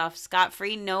 He got off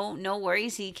scot-free. No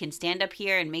worries. He can stand up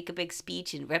here and make a big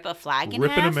speech and rip a flag in half.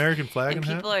 Rip an American flag in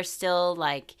half. And people are still,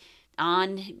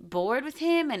 on board with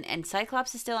him and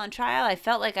Cyclops is still on trial. I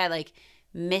felt like I,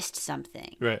 missed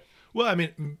something. Right. Well, I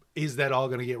mean, is that all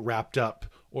going to get wrapped up?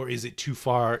 Or is it too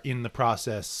far in the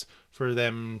process for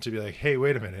them to be like, hey,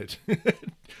 wait a minute?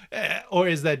 Or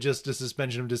is that just a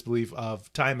suspension of disbelief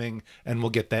of timing, and we'll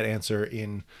get that answer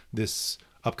in this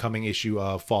upcoming issue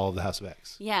of Fall of the House of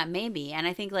X? Yeah, maybe. And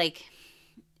I think,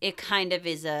 it kind of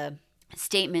is a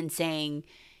statement saying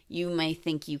you may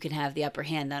think you can have the upper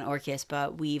hand on Orcus,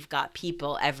 but we've got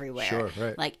people everywhere. Sure,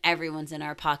 right. Everyone's in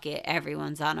our pocket.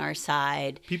 Everyone's on our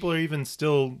side. People are even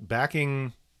still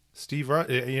backing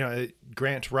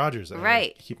Grant Rogers.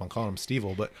 Right. I keep on calling him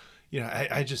Stevel, but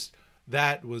I just,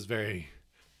 that was very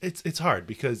It's hard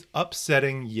because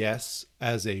upsetting, yes,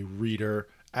 as a reader,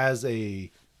 as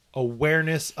a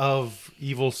awareness of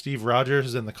evil Steve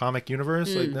Rogers in the comic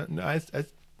universe, like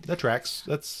that tracks.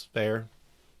 That's fair.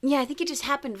 Yeah, I think it just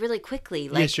happened really quickly.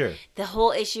 Like, Yeah, sure. the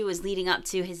whole issue was leading up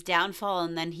to his downfall,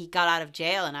 and then he got out of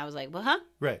jail, and I was like, well, huh?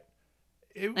 Right.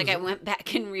 Like, I went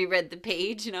back and reread the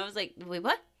page, and I was like, wait,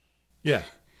 what? Yeah.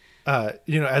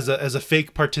 As a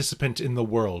fake participant in the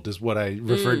world is what I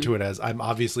referred to it as. I'm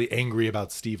obviously angry about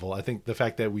Stevel. I think the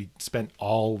fact that we spent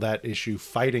all that issue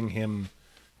fighting him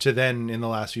to then in the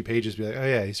last few pages be like, oh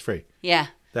yeah, he's free. Yeah.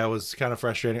 That was kind of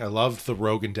frustrating. I loved the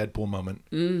Rogue and Deadpool moment.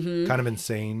 Mm-hmm. Kind of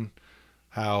insane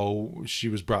how she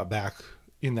was brought back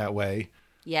in that way.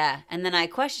 Yeah. And then I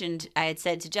had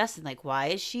said to Justin, like, why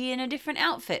is she in a different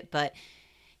outfit? But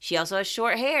she also has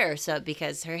short hair, so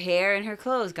because her hair and her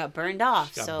clothes got burned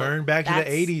off. Got burned back to the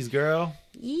 80s, girl.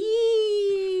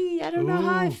 Yee! I don't know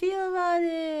how I feel about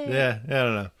it. Yeah, I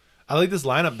don't know. I like this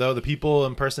lineup, though. The people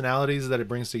and personalities that it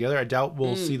brings together. I doubt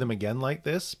we'll see them again like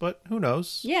this, but who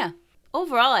knows? Yeah.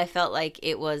 Overall, I felt like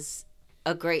it was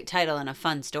a great title and a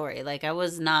fun story. Like, I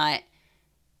was not,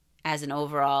 as an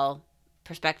overall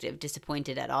perspective,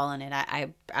 disappointed at all in it.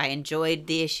 I enjoyed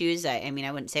the issues. I mean,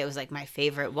 I wouldn't say it was like my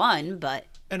favorite one, but...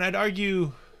 And I'd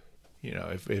argue,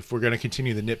 if we're going to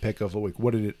continue the nitpick of like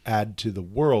what did it add to the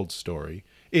world story,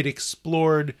 it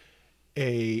explored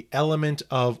a element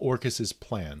of Orcus's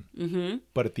plan. Mm-hmm.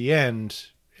 But at the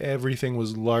end, everything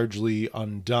was largely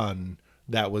undone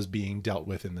that was being dealt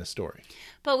with in this story.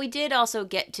 But we did also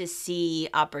get to see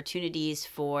opportunities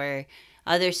for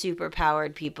other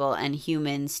superpowered people and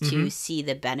humans to see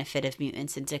the benefit of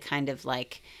mutants and to kind of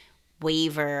like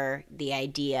waver the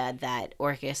idea that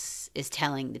Orcus is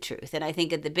telling the truth. And I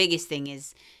think that the biggest thing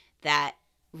is that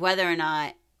whether or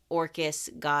not Orcus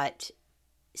got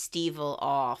Stevel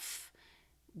off,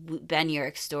 Ben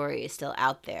Urich's story is still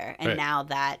out there. And now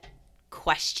that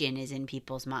question is in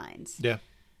people's minds. Yeah.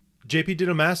 JP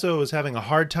DiDomaso is having a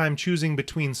hard time choosing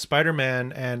between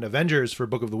Spider-Man and Avengers for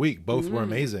Book of the Week. Both were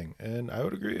amazing. And I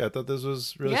would agree. I thought this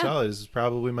was really solid. This is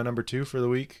probably my number 2 for the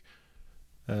week.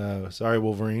 Sorry,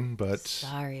 Wolverine, but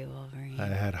I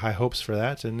had high hopes for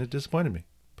that, and it disappointed me,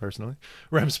 personally.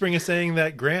 Remspring is saying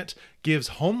that Grant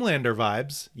gives Homelander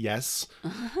vibes, yes.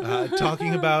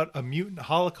 Talking about a mutant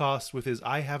holocaust with his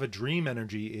I have a dream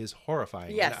energy is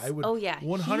horrifying. Yes. And I would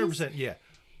 100%,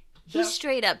 He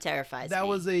straight up terrifies me. That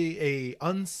was a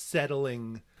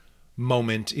unsettling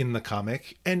moment in the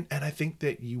comic, and I think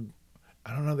that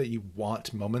I don't know that you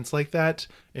want moments like that.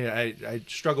 I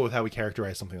struggle with how we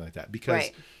characterize something like that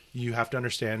because you have to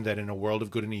understand that in a world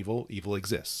of good and evil, evil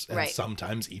exists. And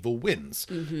sometimes evil wins.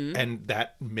 Mm-hmm. And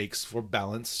that makes for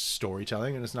balanced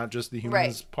storytelling. And it's not just the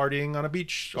humans partying on a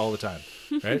beach all the time.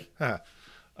 Right?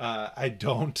 I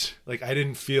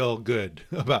didn't feel good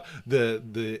about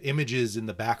the images in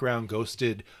the background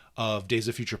ghosted of Days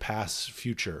of Future Past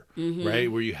Future,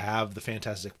 right? Where you have the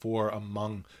Fantastic Four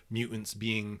among mutants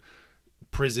being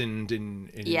prisoned and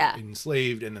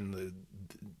enslaved, and then the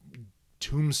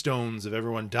tombstones of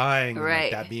everyone dying, and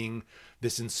like that being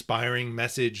this inspiring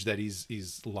message that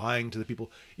he's lying to the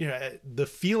people. The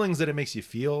feelings that it makes you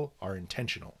feel are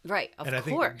intentional, right? Of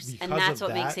course, and that's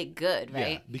what makes it good,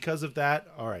 right? Yeah, because of that,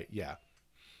 all right, yeah.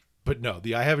 But no,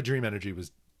 the I have a dream energy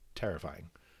was terrifying.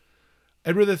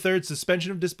 Edward III's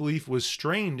suspension of disbelief was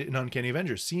strained in Uncanny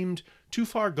Avengers. Seemed too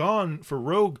far gone for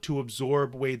Rogue to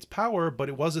absorb Wade's power, but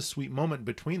it was a sweet moment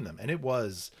between them. And it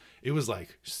was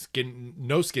like skin,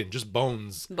 no skin, just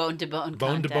bones. Bone to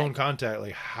bone contact.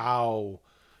 Like how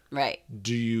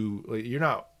do you, like, you're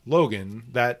not Logan.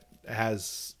 That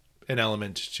has an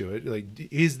element to it.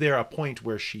 Like, is there a point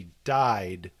where she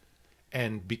died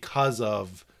and because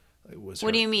of,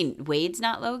 what do you mean? Wade's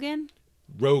not Logan?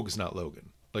 Rogue's not Logan.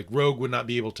 Like, Rogue would not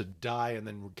be able to die and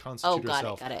then reconstitute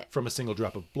herself from a single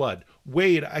drop of blood.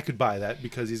 Wade, I could buy that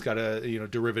because he's got a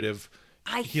derivative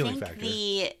healing factor. I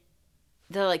think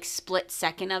the like split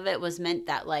second of it was meant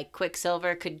that like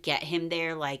Quicksilver could get him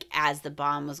there like as the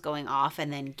bomb was going off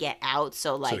and then get out.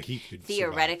 So like he could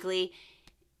theoretically,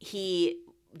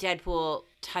 Deadpool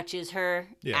touches her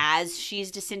as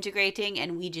she's disintegrating,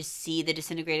 and we just see the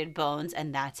disintegrated bones,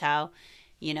 and that's how,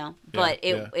 But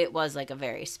it was like a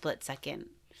very split second.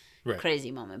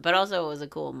 Crazy moment, but also it was a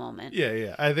cool moment.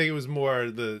 Yeah. I think it was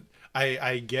more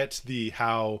I get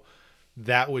how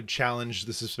that would challenge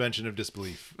the suspension of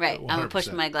disbelief. Right. 100%. I'm going to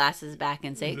push my glasses back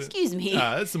and say, excuse me.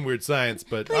 That's some weird science,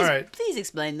 but all right. Please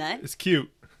explain that. It's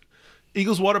cute.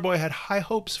 Eagles Waterboy had high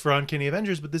hopes for Uncanny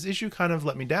Avengers, but this issue kind of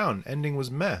let me down. Ending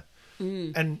was meh.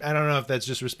 And I don't know if that's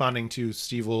just responding to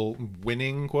Stevel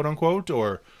winning, quote unquote,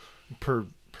 or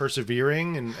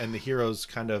persevering and the heroes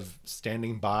kind of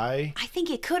standing by. I think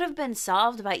it could have been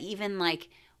solved by even like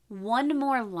one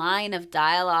more line of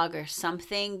dialogue or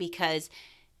something, because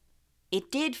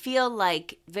it did feel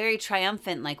like very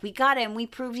triumphant. Like, we got him. We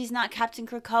proved he's not Captain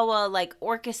Krakoa. Like,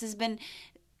 Orcus has been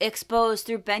exposed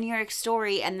through Ben Urich's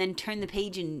story, and then turn the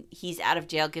page and he's out of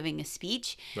jail giving a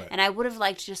speech. Right. And I would have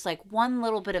liked just like one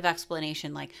little bit of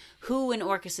explanation, like who in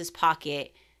Orcus's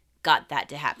pocket got that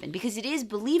to happen, because it is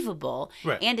believable,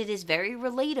 right, and it is very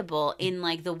relatable in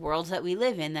like the worlds that we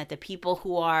live in, that the people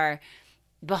who are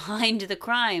behind the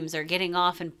crimes are getting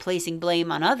off and placing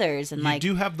blame on others. And you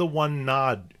do have the one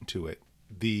nod to it.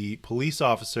 The police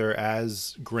officer,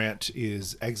 as Grant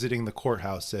is exiting the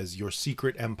courthouse, says, "Your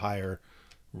secret empire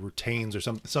retains," or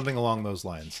something along those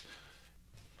lines.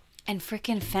 And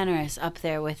frickin' Fenris up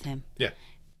there with him. Yeah.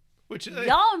 Which,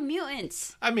 y'all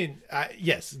mutants. I mean,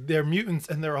 yes, they're mutants,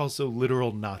 and they're also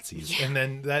literal Nazis. Yeah. And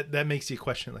then that makes you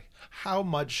question, like, how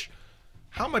much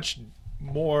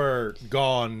more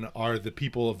gone are the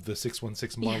people of the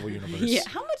 616 Marvel universe? Yeah,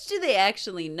 how much do they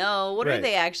actually know? What right. are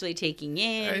they actually taking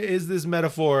in? Is this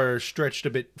metaphor stretched a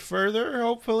bit further,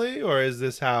 hopefully, or is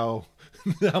this how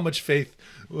much faith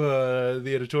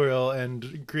the editorial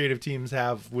and creative teams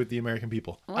have with the American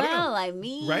people? Well, I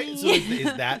mean, right? So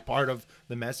is that part of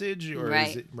the message, or right.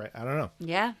 is it right? I don't know.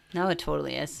 Yeah, no, it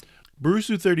totally is.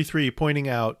 Brusu33 pointing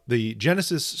out the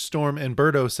Genesis, Storm, and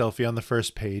Birdo selfie on the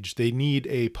first page. They need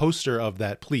a poster of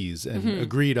that, please, and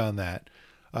agreed on that.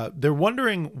 They're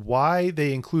wondering why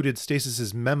they included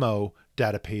Stasis's memo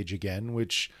data page again,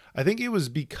 which I think it was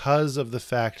because of the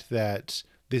fact that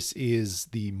this is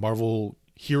the Marvel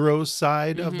Heroes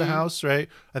side of the house, right?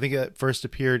 I think it first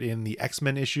appeared in the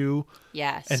X-Men issue.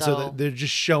 Yeah. And so they're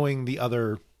just showing the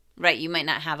other... Right, you might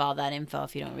not have all that info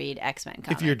if you don't read X-Men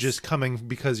comics. If you're just coming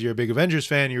because you're a big Avengers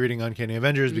fan, you're reading Uncanny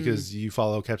Avengers because you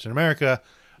follow Captain America.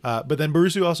 But then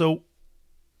Barusu also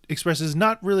expresses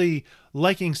not really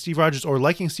liking Steve Rogers, or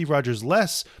liking Steve Rogers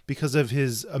less because of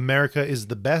his America is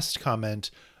the best comment,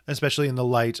 especially in the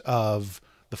light of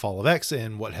the fall of X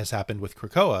and what has happened with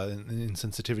Krakoa and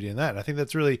insensitivity in that. And I think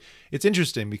that's really, it's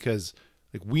interesting because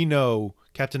like we know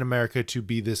Captain America to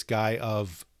be this guy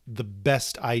of the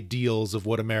best ideals of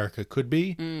what America could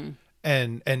be.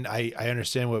 And I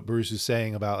understand what Bruce is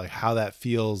saying about like how that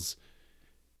feels,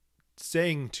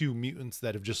 saying to mutants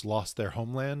that have just lost their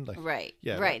homeland. Like, right.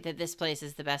 Yeah. Right. That this place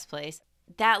is the best place.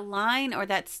 That line or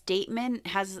that statement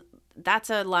that's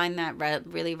a line that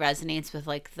really resonates with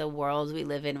like the world we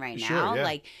live in right now. Sure, yeah.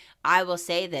 Like, I will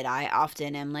say that I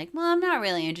often am like, well, I'm not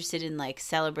really interested in like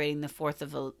celebrating the 4th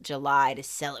of July to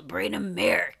celebrate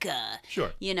America.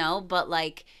 Sure. You know, but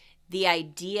like the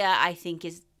idea I think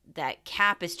is that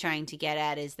Cap is trying to get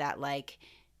at is that like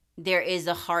there is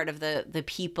a heart of the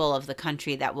people of the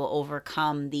country that will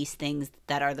overcome these things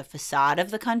that are the facade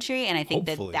of the country. And I think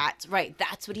that's right.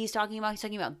 That's what he's talking about. He's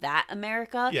talking about that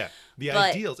America. Yeah. The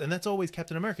ideals. And that's always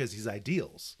Captain America, is his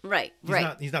ideals. Right.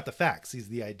 He's not the facts. He's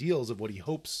the ideals of what he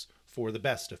hopes for the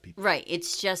best of people. Right.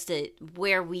 It's just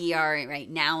where we are right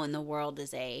now in the world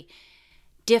is a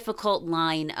difficult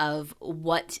line of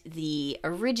what the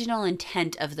original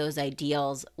intent of those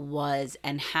ideals was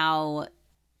and how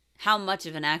much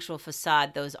of an actual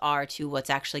facade those are to what's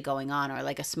actually going on, or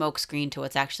like a smoke screen to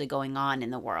what's actually going on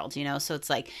in the world, you know? So it's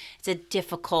like, it's a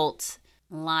difficult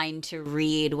line to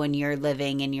read when you're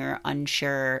living and you're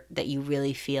unsure that you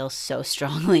really feel so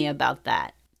strongly about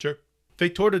that. Sure.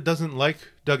 Fake Torta doesn't like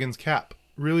Duggan's cap.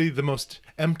 Really the most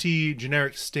empty,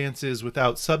 generic stances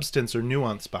without substance or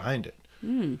nuance behind it.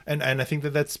 And I think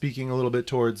that's speaking a little bit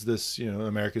towards this, you know,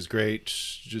 America's great,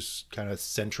 just kind of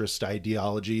centrist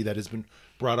ideology that has been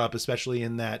brought up, especially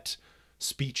in that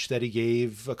speech that he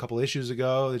gave a couple issues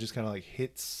ago. It just kind of like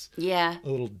hits a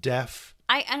little deaf.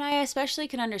 I especially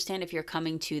can understand if you're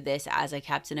coming to this as a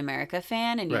Captain America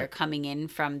fan and you're coming in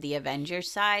from the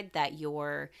Avengers side, that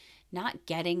you're not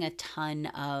getting a ton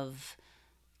of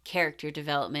character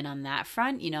development on that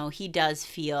front. You know, he does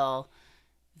feel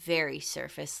very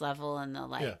surface level, and the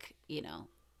like, you know,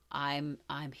 I'm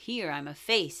here, I'm a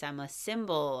face, I'm a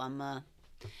symbol,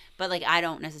 but like I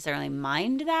don't necessarily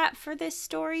mind that for this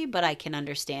story, but I can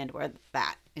understand where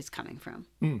that is coming from.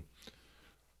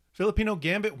 Filipino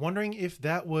Gambit wondering if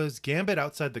that was Gambit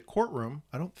outside the courtroom.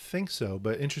 I don't think so,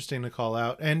 but interesting to call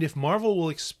out. And if Marvel will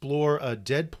explore a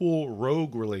Deadpool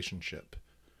Rogue relationship,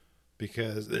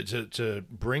 because to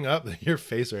bring up your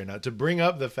face right now, to bring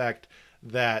up the fact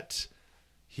that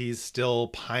he's still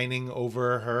pining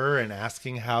over her and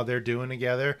asking how they're doing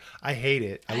together. I hate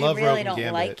it. I love really Rogue and Gambit.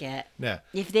 don't like it. Yeah.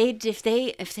 If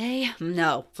they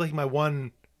no. It's like my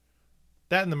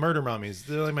that and the Murder Mummies.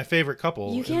 They're like my favorite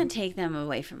couple. You can't take them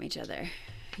away from each other.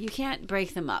 You can't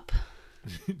break them up.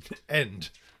 End.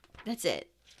 That's it.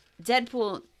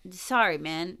 Deadpool, sorry,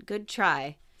 man. Good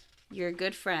try. You're a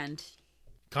good friend.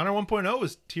 Connor 1.0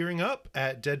 is tearing up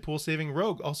at Deadpool saving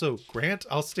Rogue. Also, Grant,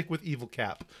 I'll stick with Evil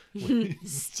Cap.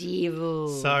 Steve.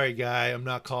 Sorry, guy. I'm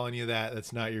not calling you that.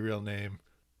 That's not your real name.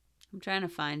 I'm trying to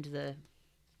find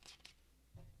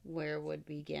where would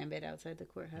be Gambit outside the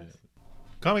courthouse. Yeah.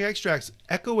 Comic Extracts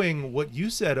echoing what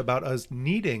you said about us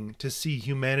needing to see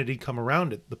humanity come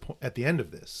around at the end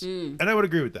of this. And I would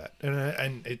agree with that.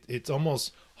 And it's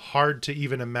almost hard to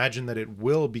even imagine that it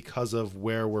will because of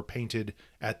where we're painted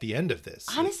at the end of this.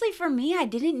 Honestly, for me, I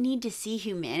didn't need to see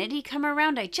humanity come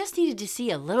around. I just needed to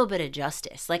see a little bit of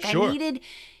justice. Like, Sure. I needed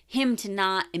him to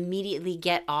not immediately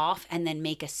get off and then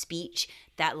make a speech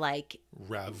that, like...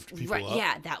 Revved people up.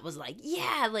 Yeah, that was like,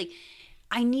 yeah, like...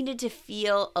 I needed to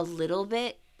feel a little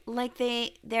bit like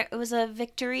it was a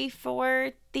victory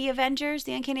for the Avengers,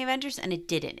 the Uncanny Avengers, and it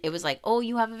didn't. It was like, oh,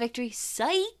 you have a victory,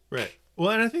 psych. Right. Well,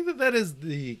 and I think that is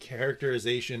the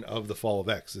characterization of the Fall of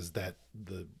X, is that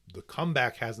the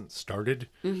comeback hasn't started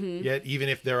yet, even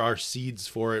if there are seeds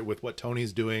for it with what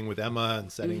Tony's doing with Emma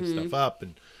and setting stuff up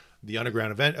and the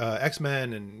underground event,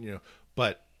 X-Men, and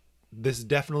but this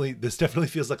definitely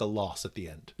feels like a loss at the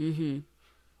end.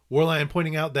 Warlion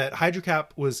pointing out that Hydrocap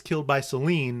was killed by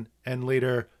Selene, and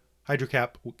later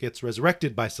Hydrocap gets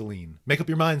resurrected by Selene. Make up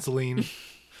your mind, Selene.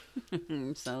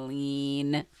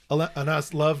 Selene.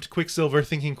 Anas loved Quicksilver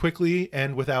thinking quickly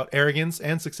and without arrogance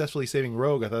and successfully saving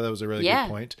Rogue. I thought that was a really good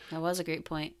point. That was a great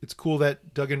point. It's cool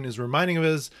that Duggan is reminding of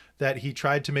us that he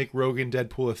tried to make Rogue and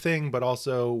Deadpool a thing, but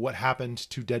also what happened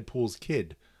to Deadpool's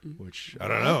kid, which I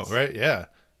don't know, right? Yeah.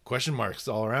 Question marks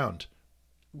all around.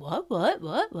 What?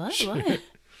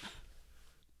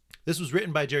 This was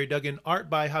written by Jerry Duggan, art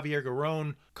by Javier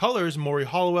Garron, colors Maury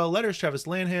Hollowell, letters Travis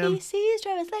Lanham. PC's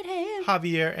Travis Lanham.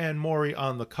 Javier and Maury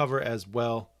on the cover as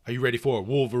well. Are you ready for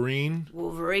Wolverine?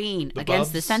 Wolverine The against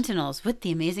Bubs? the Sentinels with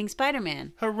the Amazing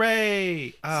Spider-Man.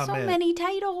 Hooray! Oh, So man. many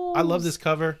titles. I love this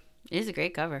cover. It is a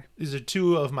great cover. These are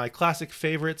two of my classic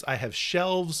favorites. I have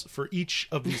shelves for each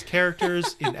of these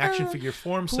characters in action figure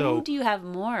form. Who do you have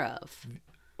more of?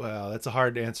 Well, that's a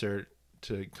hard answer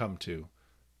to come to.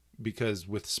 Because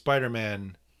with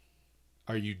Spider-Man,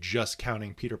 are you just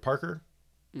counting Peter Parker?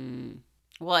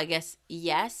 Well, I guess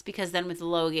yes, because then with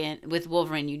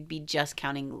Wolverine, you'd be just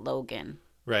counting Logan.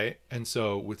 Right. And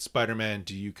so with Spider-Man,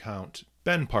 do you count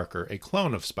Ben Parker, a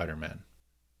clone of Spider-Man?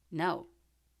 No.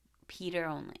 Peter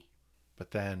only. But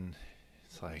then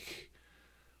it's like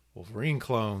Wolverine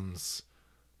clones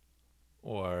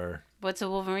or... What's a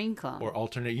Wolverine clone? Or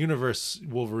alternate universe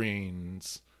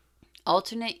Wolverines.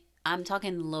 I'm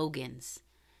talking Logans.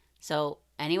 So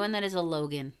anyone that is a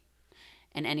Logan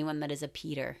and anyone that is a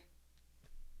Peter,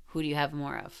 who do you have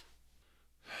more of?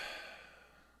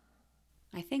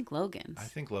 I think Logans. I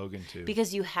think Logan too.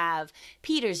 Because you have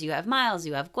Peters, you have Miles,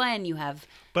 you have Gwen, you have...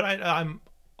 But I'm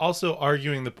also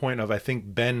arguing the point of I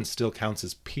think Ben still counts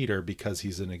as Peter because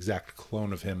he's an exact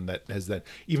clone of him that has that,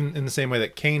 even in the same way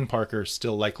that Kane Parker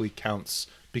still likely counts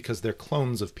because they're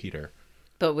clones of Peter.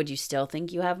 But would you still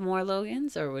think you have more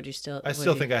Logans, or would you still... I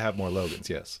still think I have more Logans,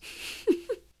 yes.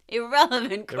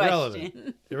 Irrelevant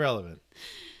question. Irrelevant.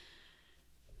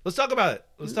 Let's talk about it.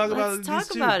 Let's talk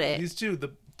about it. These two,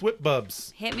 the Thwip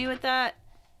Bubs. Hit me with that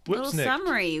little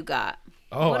summary you got.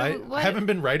 Oh, I haven't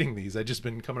been writing these. I've just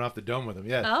been coming off the dome with them.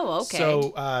 Yeah. Oh, okay.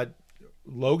 So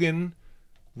Logan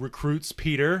recruits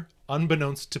Peter,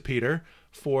 unbeknownst to Peter,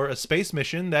 for a space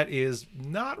mission that is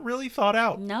not really thought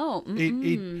out. No.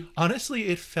 It honestly,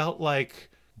 it felt like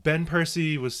Ben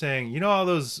Percy was saying, all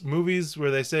those movies where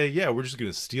they say, yeah, we're just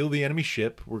going to steal the enemy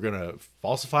ship. We're going to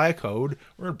falsify a code.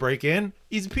 We're going to break in.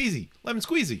 Easy peasy. Lemon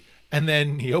squeezy. And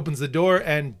then he opens the door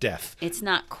and death. It's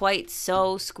not quite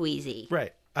so squeezy.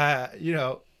 Right. I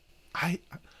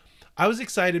was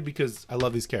excited because I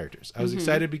love these characters. I was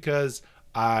excited because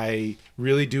I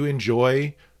really do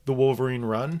enjoy the Wolverine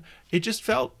run. It just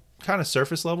felt kind of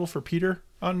surface level for Peter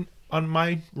on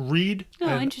my read. Oh,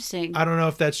 and interesting. I don't know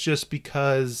if that's just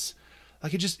because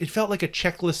it felt like a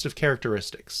checklist of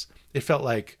characteristics. It felt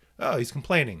like, oh, he's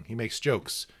complaining. He makes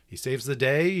jokes. He saves the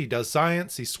day. He does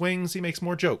science. He swings. He makes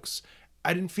more jokes.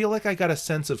 I didn't feel like I got a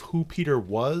sense of who Peter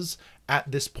was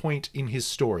at this point in his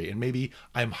story. And maybe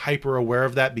I'm hyper aware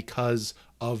of that because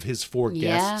of his four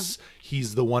guests.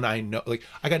 He's the one I know. Like,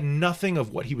 I got nothing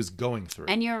of what he was going through.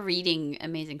 And you're reading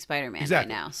Amazing Spider-Man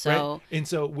exactly. right now. So right? And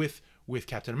so with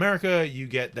Captain America, you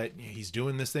get that he's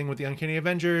doing this thing with the Uncanny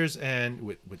Avengers, and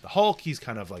with the Hulk, he's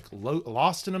kind of like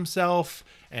lost in himself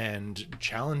and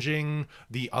challenging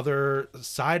the other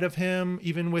side of him.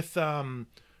 Even with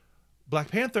Black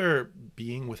Panther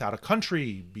being without a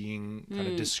country, being kind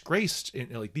of disgraced,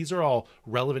 like these are all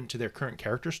relevant to their current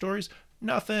character stories.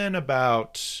 Nothing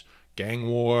about gang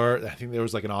war. I think there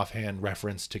was like an offhand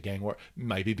reference to gang war.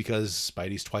 Might be because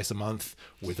Spidey's twice a month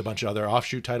with a bunch of other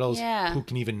offshoot titles. Yeah. Who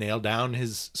can even nail down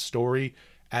his story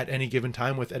at any given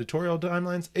time with editorial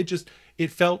timelines?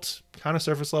 It felt kind of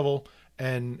surface level,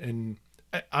 and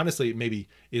honestly, it maybe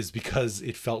is because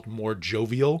it felt more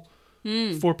jovial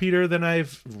for Peter than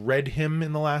I've read him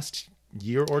in the last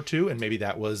year or two, and maybe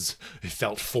it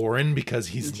felt foreign because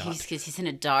he's in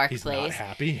a dark he's place. not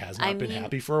happy. He has not been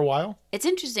happy for a while. It's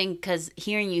interesting because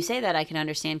hearing you say that, I can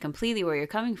understand completely where you're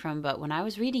coming from. But when I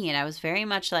was reading it, I was very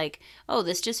much like, oh,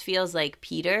 this just feels like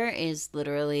Peter is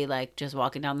literally like just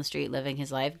walking down the street, living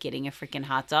his life, getting a freaking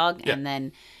hot dog, and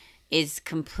then is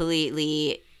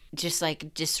completely just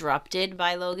like disrupted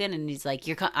by Logan, and he's like,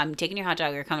 I'm taking your hot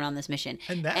dog, you're coming on this mission,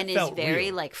 and is very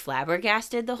real. like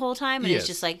flabbergasted the whole time, and it's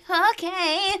just like,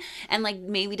 okay, and like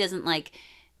maybe doesn't like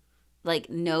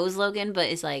knows Logan, but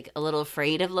is like a little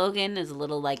afraid of Logan, is a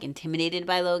little like intimidated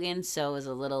by Logan, so is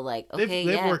a little like, okay,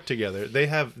 they've worked together. They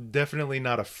have definitely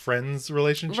not a friends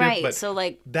relationship, right? but So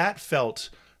like that felt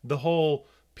the whole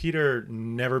Peter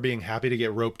never being happy to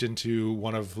get roped into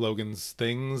one of Logan's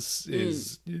things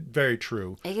is very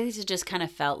true. I guess it just kind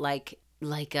of felt like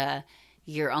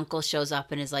your uncle shows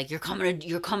up and is like, you're coming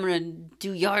to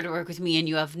do yard work with me, and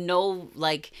you have no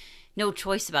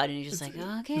choice about it. And you're just like,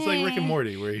 okay. It's like Rick and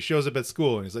Morty, where he shows up at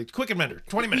school and he's like, quick inventor,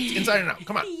 20 minutes, inside and out,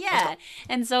 come on. Yeah.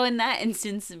 And so in that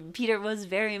instance, Peter was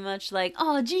very much like,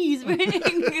 oh, geez, like,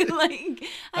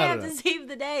 I have to save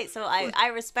the day. So I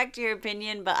respect your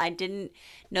opinion, but I didn't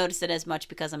notice it as much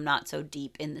because I'm not so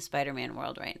deep in the Spider-Man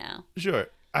world right now. Sure.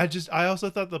 I also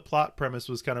thought the plot premise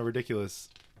was kind of ridiculous.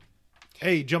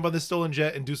 Hey, jump on this stolen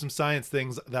jet and do some science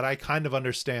things that I kind of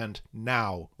understand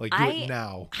now. Like, do it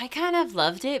now. I kind of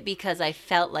loved it because I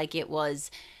felt like it was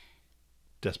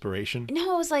desperation.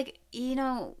 No, it was like,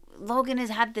 Logan has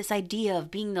had this idea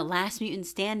of being the last mutant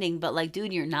standing, but like,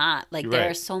 dude, you're not. Like, there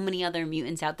are so many other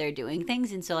mutants out there doing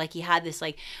things, and so like he had this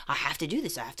like, I have to do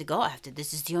this, I have to go,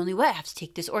 this is the only way, I have to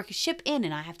take this Orca ship in,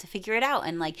 and I have to figure it out,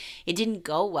 and like it didn't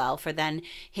go well for then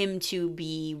him to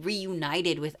be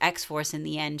reunited with X-Force in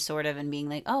the end, sort of, and being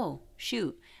like, oh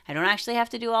shoot, I don't actually have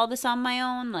to do all this on my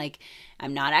own. Like,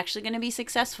 I'm not actually going to be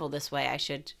successful this way. I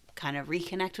should kind of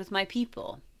reconnect with my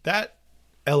people. That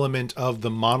element of the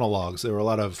monologues, there were a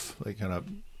lot of like kind of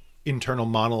internal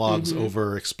monologues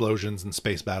over explosions and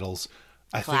space battles.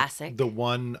 Classic. I think the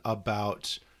one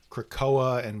about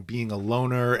Krakoa and being a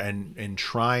loner and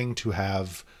trying to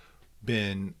have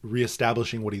been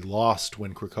reestablishing what he lost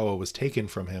when Krakoa was taken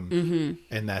from him,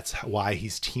 and that's why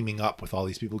he's teaming up with all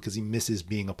these people, because he misses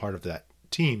being a part of that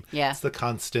team. Yeah. It's the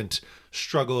constant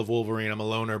struggle of Wolverine. I'm a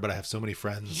loner, but I have so many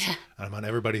friends. Yeah. And I'm on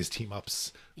everybody's team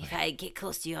ups. If I get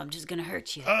close to you, I'm just gonna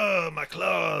hurt you. Oh, my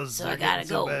claws. So I gotta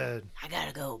go. So bad. I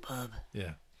gotta go, bub.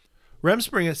 Yeah.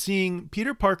 Remspringer seeing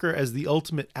Peter Parker as the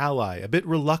ultimate ally, a bit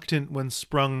reluctant when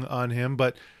sprung on him,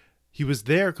 but he was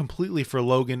there completely for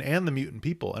Logan and the mutant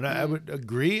people. And I would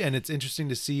agree. And it's interesting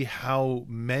to see how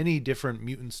many different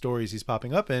mutant stories he's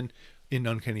popping up in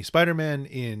Uncanny Spider-Man,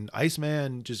 in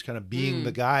Iceman, just kind of being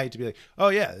the guy to be like, oh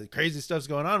yeah, crazy stuff's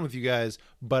going on with you guys,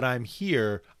 but I'm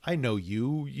here. I know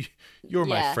you. You're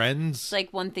my friends. It's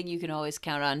like one thing you can always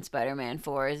count on Spider-Man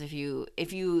for is if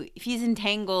he's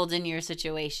entangled in your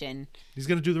situation, he's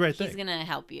gonna do the right thing. He's gonna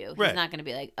help you. Right. He's not gonna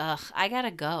be like, ugh, I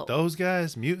gotta go. Those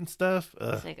guys, mutant stuff.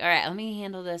 It's like, all right, let me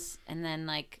handle this, and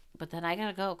then but then I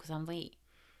gotta go because I'm late.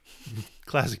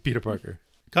 Classic Peter Parker.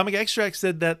 Comic Extract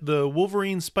said that the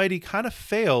Wolverine Spidey kind of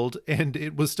failed, and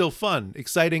it was still fun,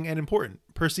 exciting, and important.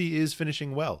 Percy is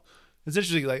finishing well. It's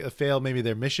interesting, like a fail, maybe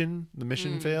the mission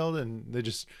failed, and they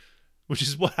just, which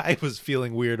is what I was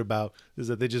feeling weird about, is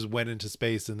that they just went into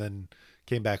space and then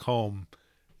came back home.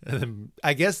 And then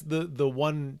I guess the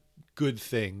one good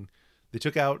thing, they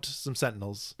took out some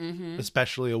Sentinels,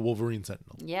 especially a Wolverine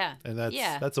Sentinel. Yeah. And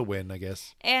that's a win, I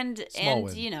guess. And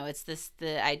win. It's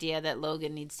the idea that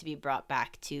Logan needs to be brought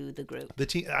back to the group. The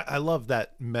team, I love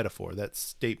that metaphor, that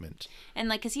statement. And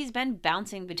because he's been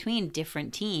bouncing between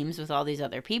different teams with all these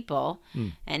other people,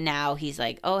 and now he's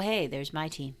like, oh hey, there's my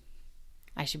team.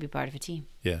 I should be part of a team.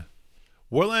 Yeah.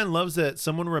 Warland loves that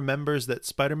someone remembers that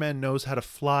Spider-Man knows how to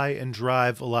fly and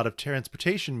drive a lot of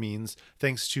transportation means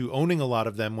thanks to owning a lot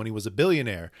of them when he was a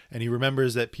billionaire. And he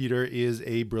remembers that Peter is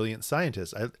a brilliant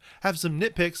scientist. I have some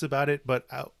nitpicks about it, but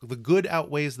the good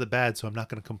outweighs the bad, so I'm not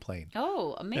going to complain.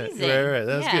 Oh, amazing. Right.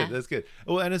 That's good.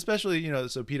 Well, and especially,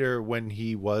 so Peter, when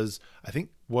he was, I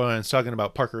think Warland's talking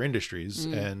about Parker Industries,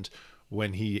 and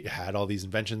when he had all these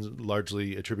inventions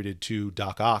largely attributed to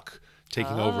Doc Ock,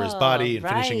 taking over his body and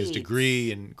finishing his right.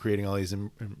 degree and creating all these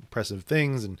impressive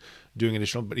things and doing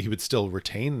additional, but he would still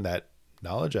retain that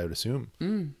knowledge, I would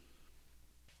assume.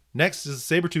 Next is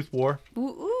Sabretooth War.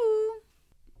 Ooh.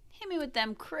 Hit me with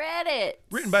them credits.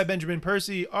 Written by Benjamin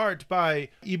Percy, art by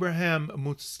Ibrahim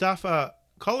Mustafa,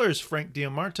 colors Frank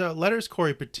Diamarta, letters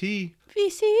Corey Petit,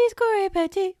 VC's Corey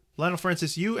Petit. Lionel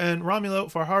Francis Yu, and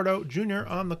Romulo Fajardo Jr.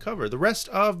 on the cover. The rest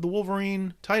of the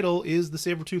Wolverine title is the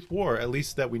Sabretooth War, at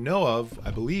least that we know of.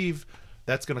 I believe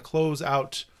that's going to close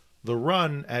out the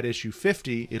run at issue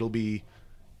 50. It'll be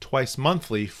twice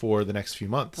monthly for the next few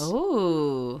months.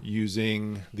 Ooh.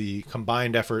 Using the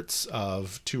combined efforts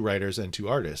of 2 writers and 2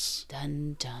 artists.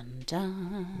 Dun, dun,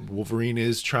 dun. Wolverine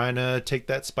is trying to take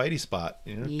that Spidey spot,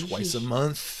 twice a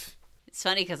month. It's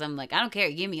funny because I'm like, I don't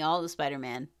care. Give me all the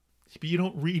Spider-Man. But you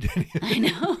don't read any of it. I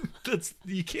know.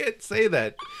 You can't say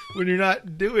that when you're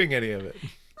not doing any of it.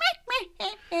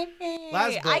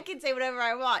 Last book. I can say whatever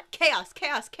I want. Chaos,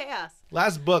 chaos, chaos.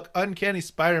 Last book, Uncanny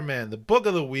Spider-Man, the book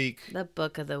of the week. The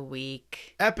book of the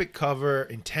week. Epic cover,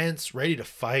 intense, ready to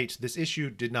fight. This issue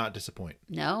did not disappoint.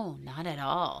 No, not at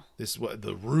all. This was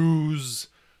the ruse,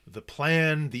 the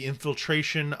plan, the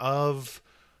infiltration of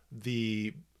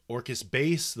the Orcus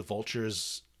base, the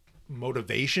Vulture's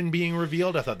motivation being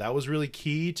revealed. I thought that was really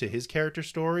key to his character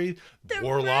story. The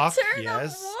Warlock, return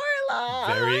yes. of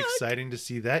Warlock. Very exciting to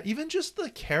see that. Even just the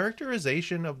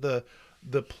characterization of the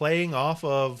playing off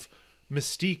of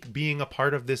Mystique being a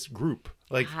part of this group.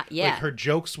 Like her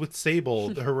jokes with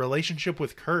Sable, her relationship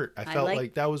with Kurt. I felt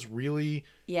like that was really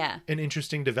an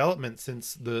interesting development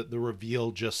since the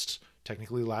reveal just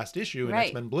technically last issue in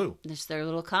X-Men Blue. Just their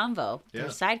little convo, their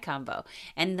side convo.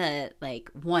 And the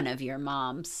one of your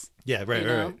moms. Yeah,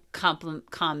 right.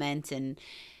 Comment and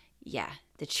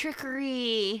the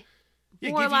trickery.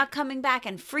 Warlock coming back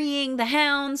and freeing the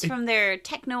hounds from their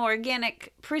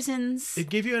techno-organic prisons. It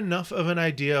gave you enough of an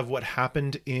idea of what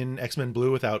happened in X-Men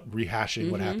Blue without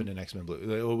rehashing what happened in X-Men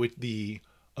Blue. With the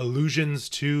allusions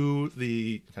to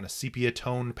the kind of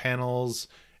sepia-toned panels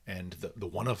and the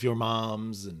one of your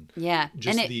moms and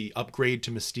the upgrade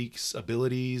to Mystique's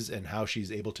abilities and how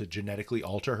she's able to genetically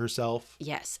alter herself.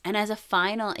 Yes. And as a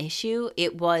final issue,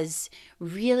 it was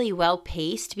really well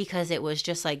paced because it was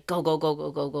just like go, go, go,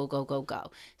 go, go, go, go, go,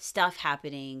 go. Stuff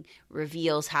happening,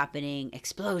 reveals happening,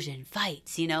 explosion,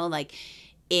 fights,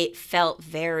 it felt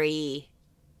very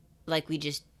like we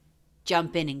just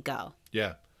jump in and go.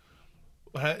 Yeah.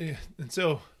 And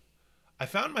so I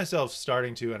found myself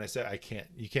starting to, and I said,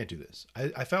 you can't do this.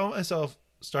 I found myself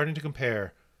starting to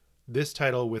compare this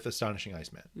title with Astonishing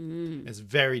Iceman. It's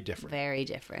very different. Very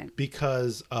different.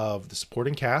 Because of the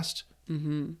supporting cast,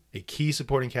 a key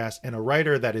supporting cast, and a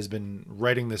writer that has been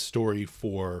writing this story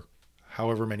for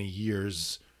however many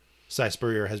years Cy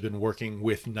Spurrier has been working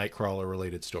with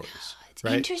Nightcrawler-related stories. It's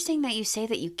interesting that you say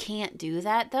that you can't do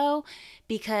that, though,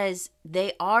 because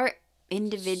they are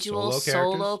individual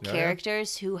solo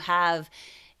characters who have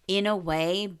in a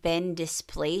way been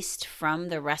displaced from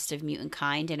the rest of mutant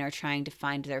kind and are trying to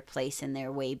find their place and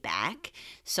their way back.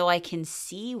 So I can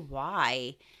see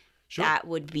why that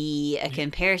would be a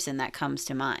comparison that comes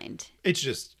to mind. It's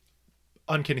just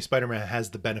Uncanny Spider-Man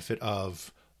has the benefit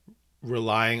of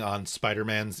relying on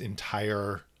Spider-Man's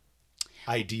entire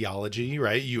ideology,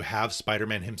 right? You have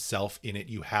Spider-Man himself in it.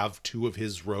 You have 2 of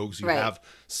his rogues. You have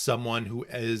someone who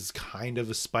is kind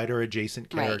of a spider-adjacent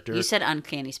character. Right. You said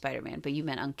Uncanny Spider-Man, but you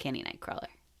meant Uncanny Nightcrawler.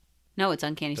 No, it's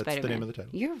Uncanny Spider-Man. That's the name of the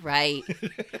title. You're right.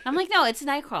 I'm like, no, it's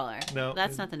Nightcrawler. No,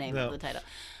 that's not the name of the title.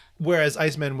 Whereas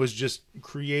Iceman was just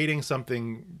creating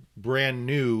something brand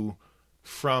new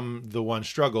from the one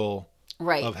struggle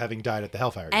of having died at the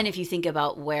Hellfire. And if you think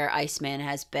about where Iceman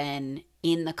has been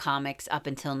in the comics up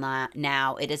until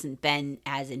now, it hasn't been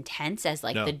as intense as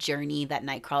the journey that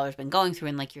Nightcrawler's been going through.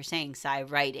 And like you're saying, Cy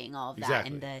writing all of that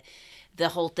and the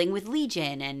whole thing with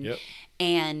Legion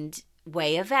and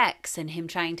Way of X and him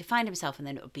trying to find himself and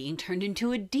then being turned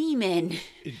into a demon.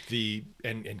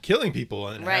 And killing people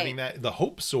and having the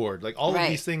Hope Sword, like all of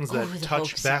these things that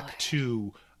touch back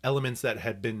to elements that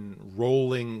had been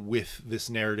rolling with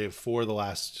this narrative for the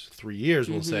last 3 years,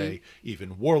 we'll say,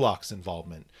 even Warlock's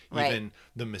involvement, even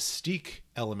the Mystique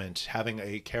element, having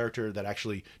a character that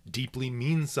actually deeply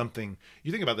means something.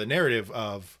 You think about the narrative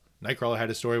of Nightcrawler had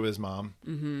his story with his mom,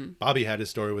 Bobby had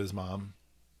his story with his mom,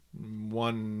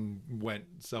 one went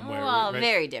somewhere. Well,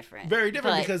 very different. Very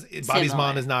different because Bobby's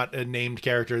mom is not a named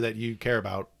character that you care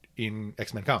about in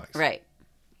X-Men comics. Right.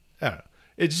 I don't know.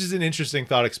 It's just an interesting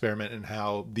thought experiment in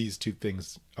how these 2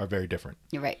 things are very different.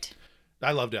 You're right.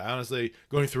 I loved it. Honestly,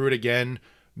 going through it again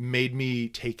made me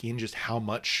take in just how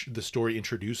much the story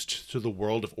introduced to the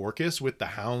world of Orcus with the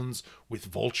Hounds, with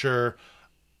Vulture,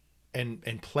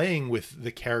 and playing with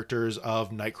the characters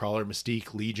of Nightcrawler,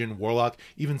 Mystique, Legion, Warlock,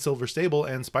 even Silver Sable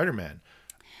and Spider-Man.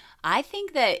 I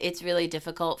think that it's really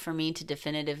difficult for me to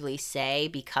definitively say,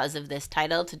 because of this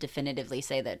title, to definitively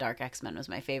say that Dark X-Men was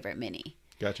my favorite mini.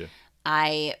 Gotcha.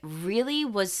 I really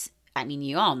was, I mean,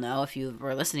 you all know if you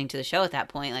were listening to the show at that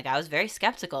point, like I was very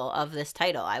skeptical of this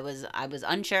title. I was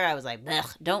unsure. I was like,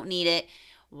 don't need it.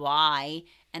 Why?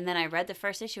 And then I read the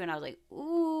first issue and I was like,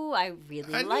 ooh, I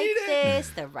really like this.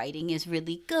 The writing is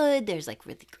really good. There's like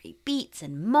really great beats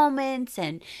and moments,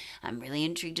 and I'm really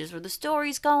intrigued as where the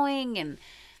story's going. And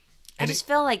I just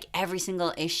feel like every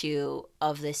single issue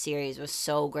of this series was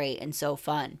so great and so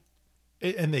fun.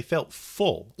 And they felt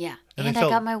full. Yeah. And I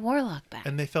got my Warlock back.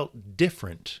 And they felt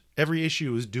different. Every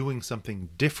issue was doing something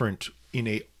different in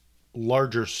a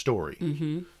larger story.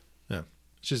 Mm-hmm. Yeah.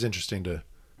 It's just interesting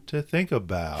to think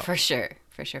about. For sure.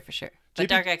 But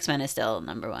Dark X-Men is still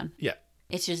number one. Yeah.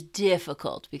 It's just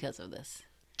difficult because of this.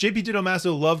 JP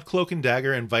Ditto loved Cloak and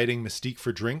Dagger inviting Mystique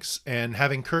for drinks and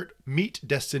having Kurt meet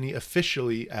Destiny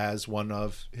officially as one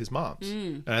of his moms.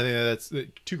 And I think that's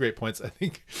two great points. I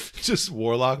think just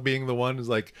Warlock being the one who's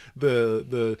like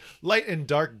the light and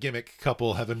dark gimmick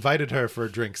couple have invited her for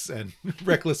drinks and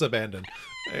reckless abandon.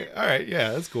 All right.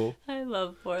 Yeah, that's cool. I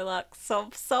love Warlock.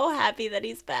 So happy that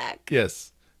he's back.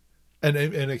 Yes. And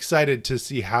excited to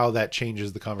see how that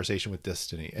changes the conversation with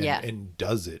Destiny. And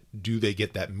does it? Do they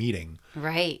get that meeting?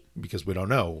 Right. Because we don't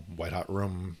know. White Hot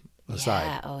Room aside.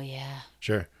 Yeah. Oh, yeah.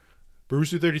 Sure.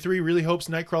 Barusu33 really hopes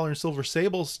Nightcrawler and Silver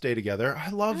Sable stay together.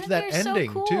 I loved that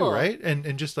ending so cool. too, right?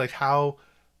 And just like how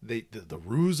the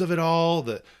ruse of it all.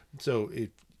 So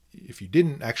if you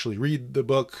didn't actually read the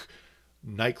book,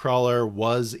 Nightcrawler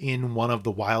was in one of the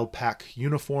Wild Pack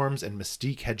uniforms, and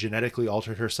Mystique had genetically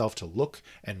altered herself to look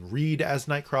and read as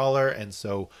Nightcrawler, and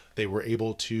so they were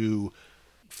able to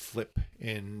flip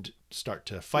and start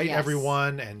to fight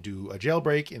everyone and do a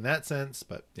jailbreak in that sense.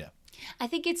 But yeah, I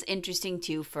think it's interesting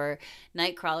too for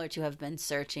Nightcrawler to have been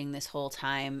searching this whole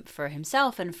time for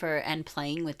himself and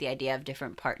playing with the idea of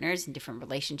different partners and different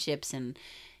relationships, and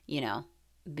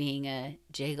being a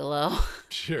gigolo.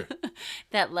 Sure.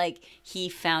 That like he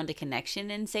found a connection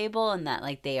in Sable, and that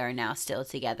like they are now still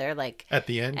together, like at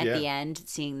the end,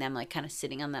 seeing them like kind of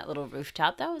sitting on that little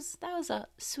rooftop. That was a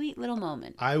sweet little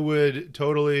moment. I would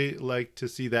totally like to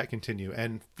see that continue.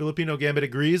 And Filipino Gambit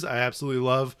agrees. I absolutely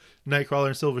love Nightcrawler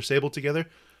and Silver Sable together.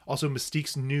 Also,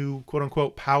 Mystique's new quote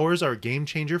unquote powers are a game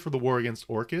changer for the war against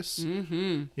Orcus.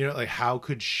 Mm-hmm. Like how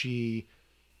could she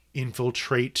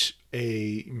infiltrate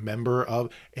a member of,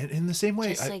 and in the same way,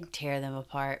 just like tear them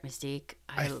apart, Mystique.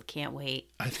 I can't wait.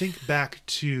 I think back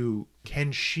to,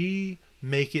 can she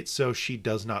make it so she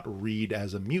does not read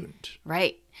as a mutant?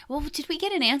 Right. Well, did we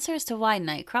get an answer as to why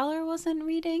Nightcrawler wasn't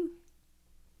reading?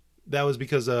 That was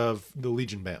because of the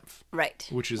Legion Bamf. Right.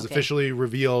 Which is officially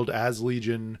revealed as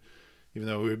Legion, even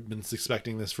though we've been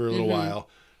suspecting this for a little while,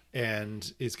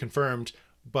 and is confirmed.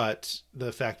 But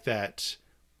the fact that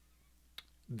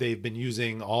they've been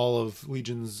using all of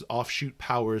Legion's offshoot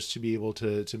powers to be able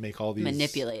to make all these...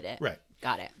 manipulate it. Right.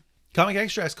 Got it. Comic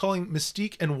Extracts calling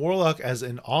Mystique and Warlock as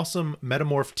an awesome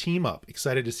metamorph team-up.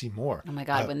 Excited to see more. Oh my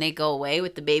God, when they go away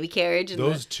with the baby carriage. And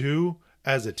those two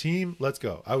as a team, let's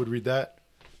go. I would read that.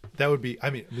 That would be...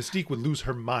 Mystique would lose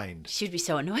her mind. She'd be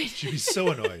so annoyed. She'd be so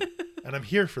annoyed. And I'm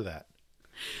here for that.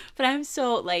 But I'm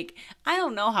so, I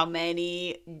don't know how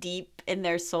many deep in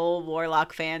their soul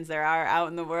Warlock fans there are out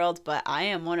in the world, but I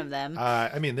am one of them.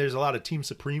 There's a lot of Team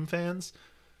Supreme fans.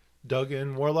 Doug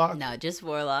and Warlock. No, just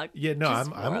Warlock. Yeah, no,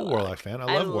 I'm a Warlock fan.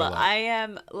 I love Warlock. I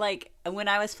am, when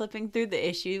I was flipping through the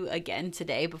issue again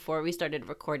today before we started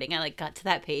recording, I, got to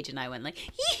that page and I went,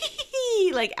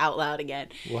 out loud again.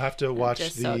 We'll have to watch I'm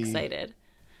just so excited.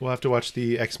 We'll have to watch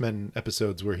the X-Men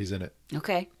episodes where he's in it.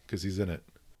 Okay. Because he's in it.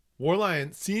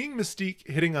 Warlion, seeing Mystique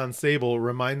hitting on Sable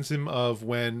reminds him of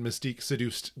when Mystique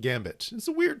seduced Gambit. It's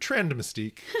a weird trend,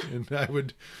 Mystique. And I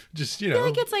would just, I feel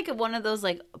like it's one of those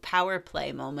power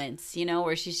play moments,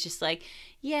 where she's just like,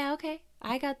 yeah, okay,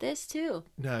 I got this too.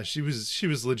 No, she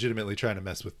was legitimately trying to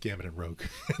mess with Gambit and Rogue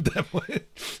at that point.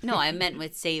 No, I meant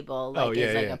with Sable.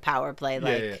 A power play.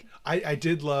 Yeah. I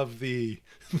did love the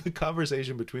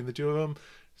conversation between the two of them.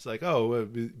 It's like,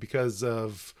 because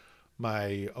of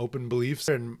my open beliefs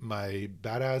and my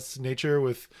badass nature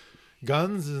with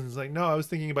guns, and it's like, no, I was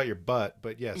thinking about your butt,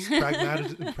 but yes,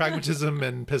 pragmatism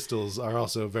and pistols are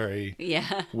also very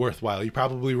worthwhile. You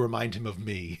probably remind him of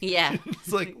me. Yeah.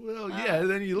 It's like, well, yeah,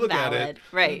 then you look valid. At it.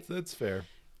 Right. That's fair.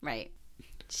 Right.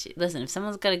 Listen, if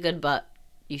someone's got a good butt,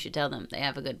 you should tell them they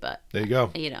have a good butt. There you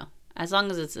go. You know, as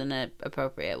long as it's in an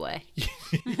appropriate way.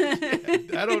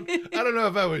 I don't know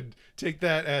if I would take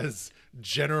that as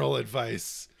general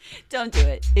advice. Don't do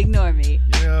it. Ignore me.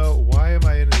 You know, why am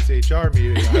I in this HR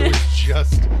meeting? I was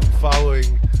just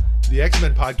following the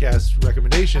X-Men podcast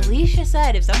recommendation. Alicia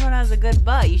said if someone has a good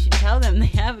butt, you should tell them they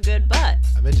have a good butt.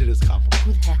 I meant it as a compliment.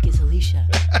 Who the heck is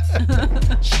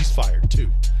Alicia? She's fired too.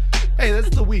 Hey, that's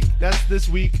the week. That's this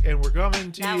week, and we're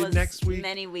coming to you next week.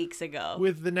 Many weeks ago.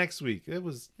 With the next week. It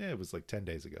was like 10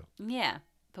 days ago. Yeah,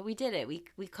 but we did it.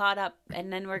 We caught up,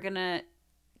 and then we're gonna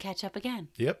catch up again.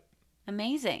 Yep.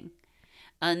 Amazing.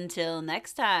 Until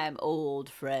next time, old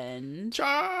friend.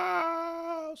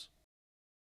 Charles.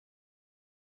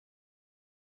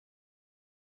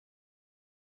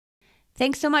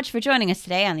 Thanks so much for joining us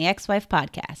today on the Ex-Wife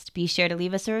Podcast. Be sure to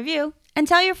leave us a review and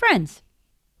tell your friends.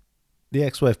 The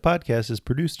Ex-Wife Podcast is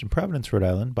produced in Providence, Rhode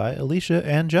Island by Alicia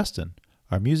and Justin.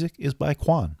 Our music is by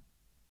Quan.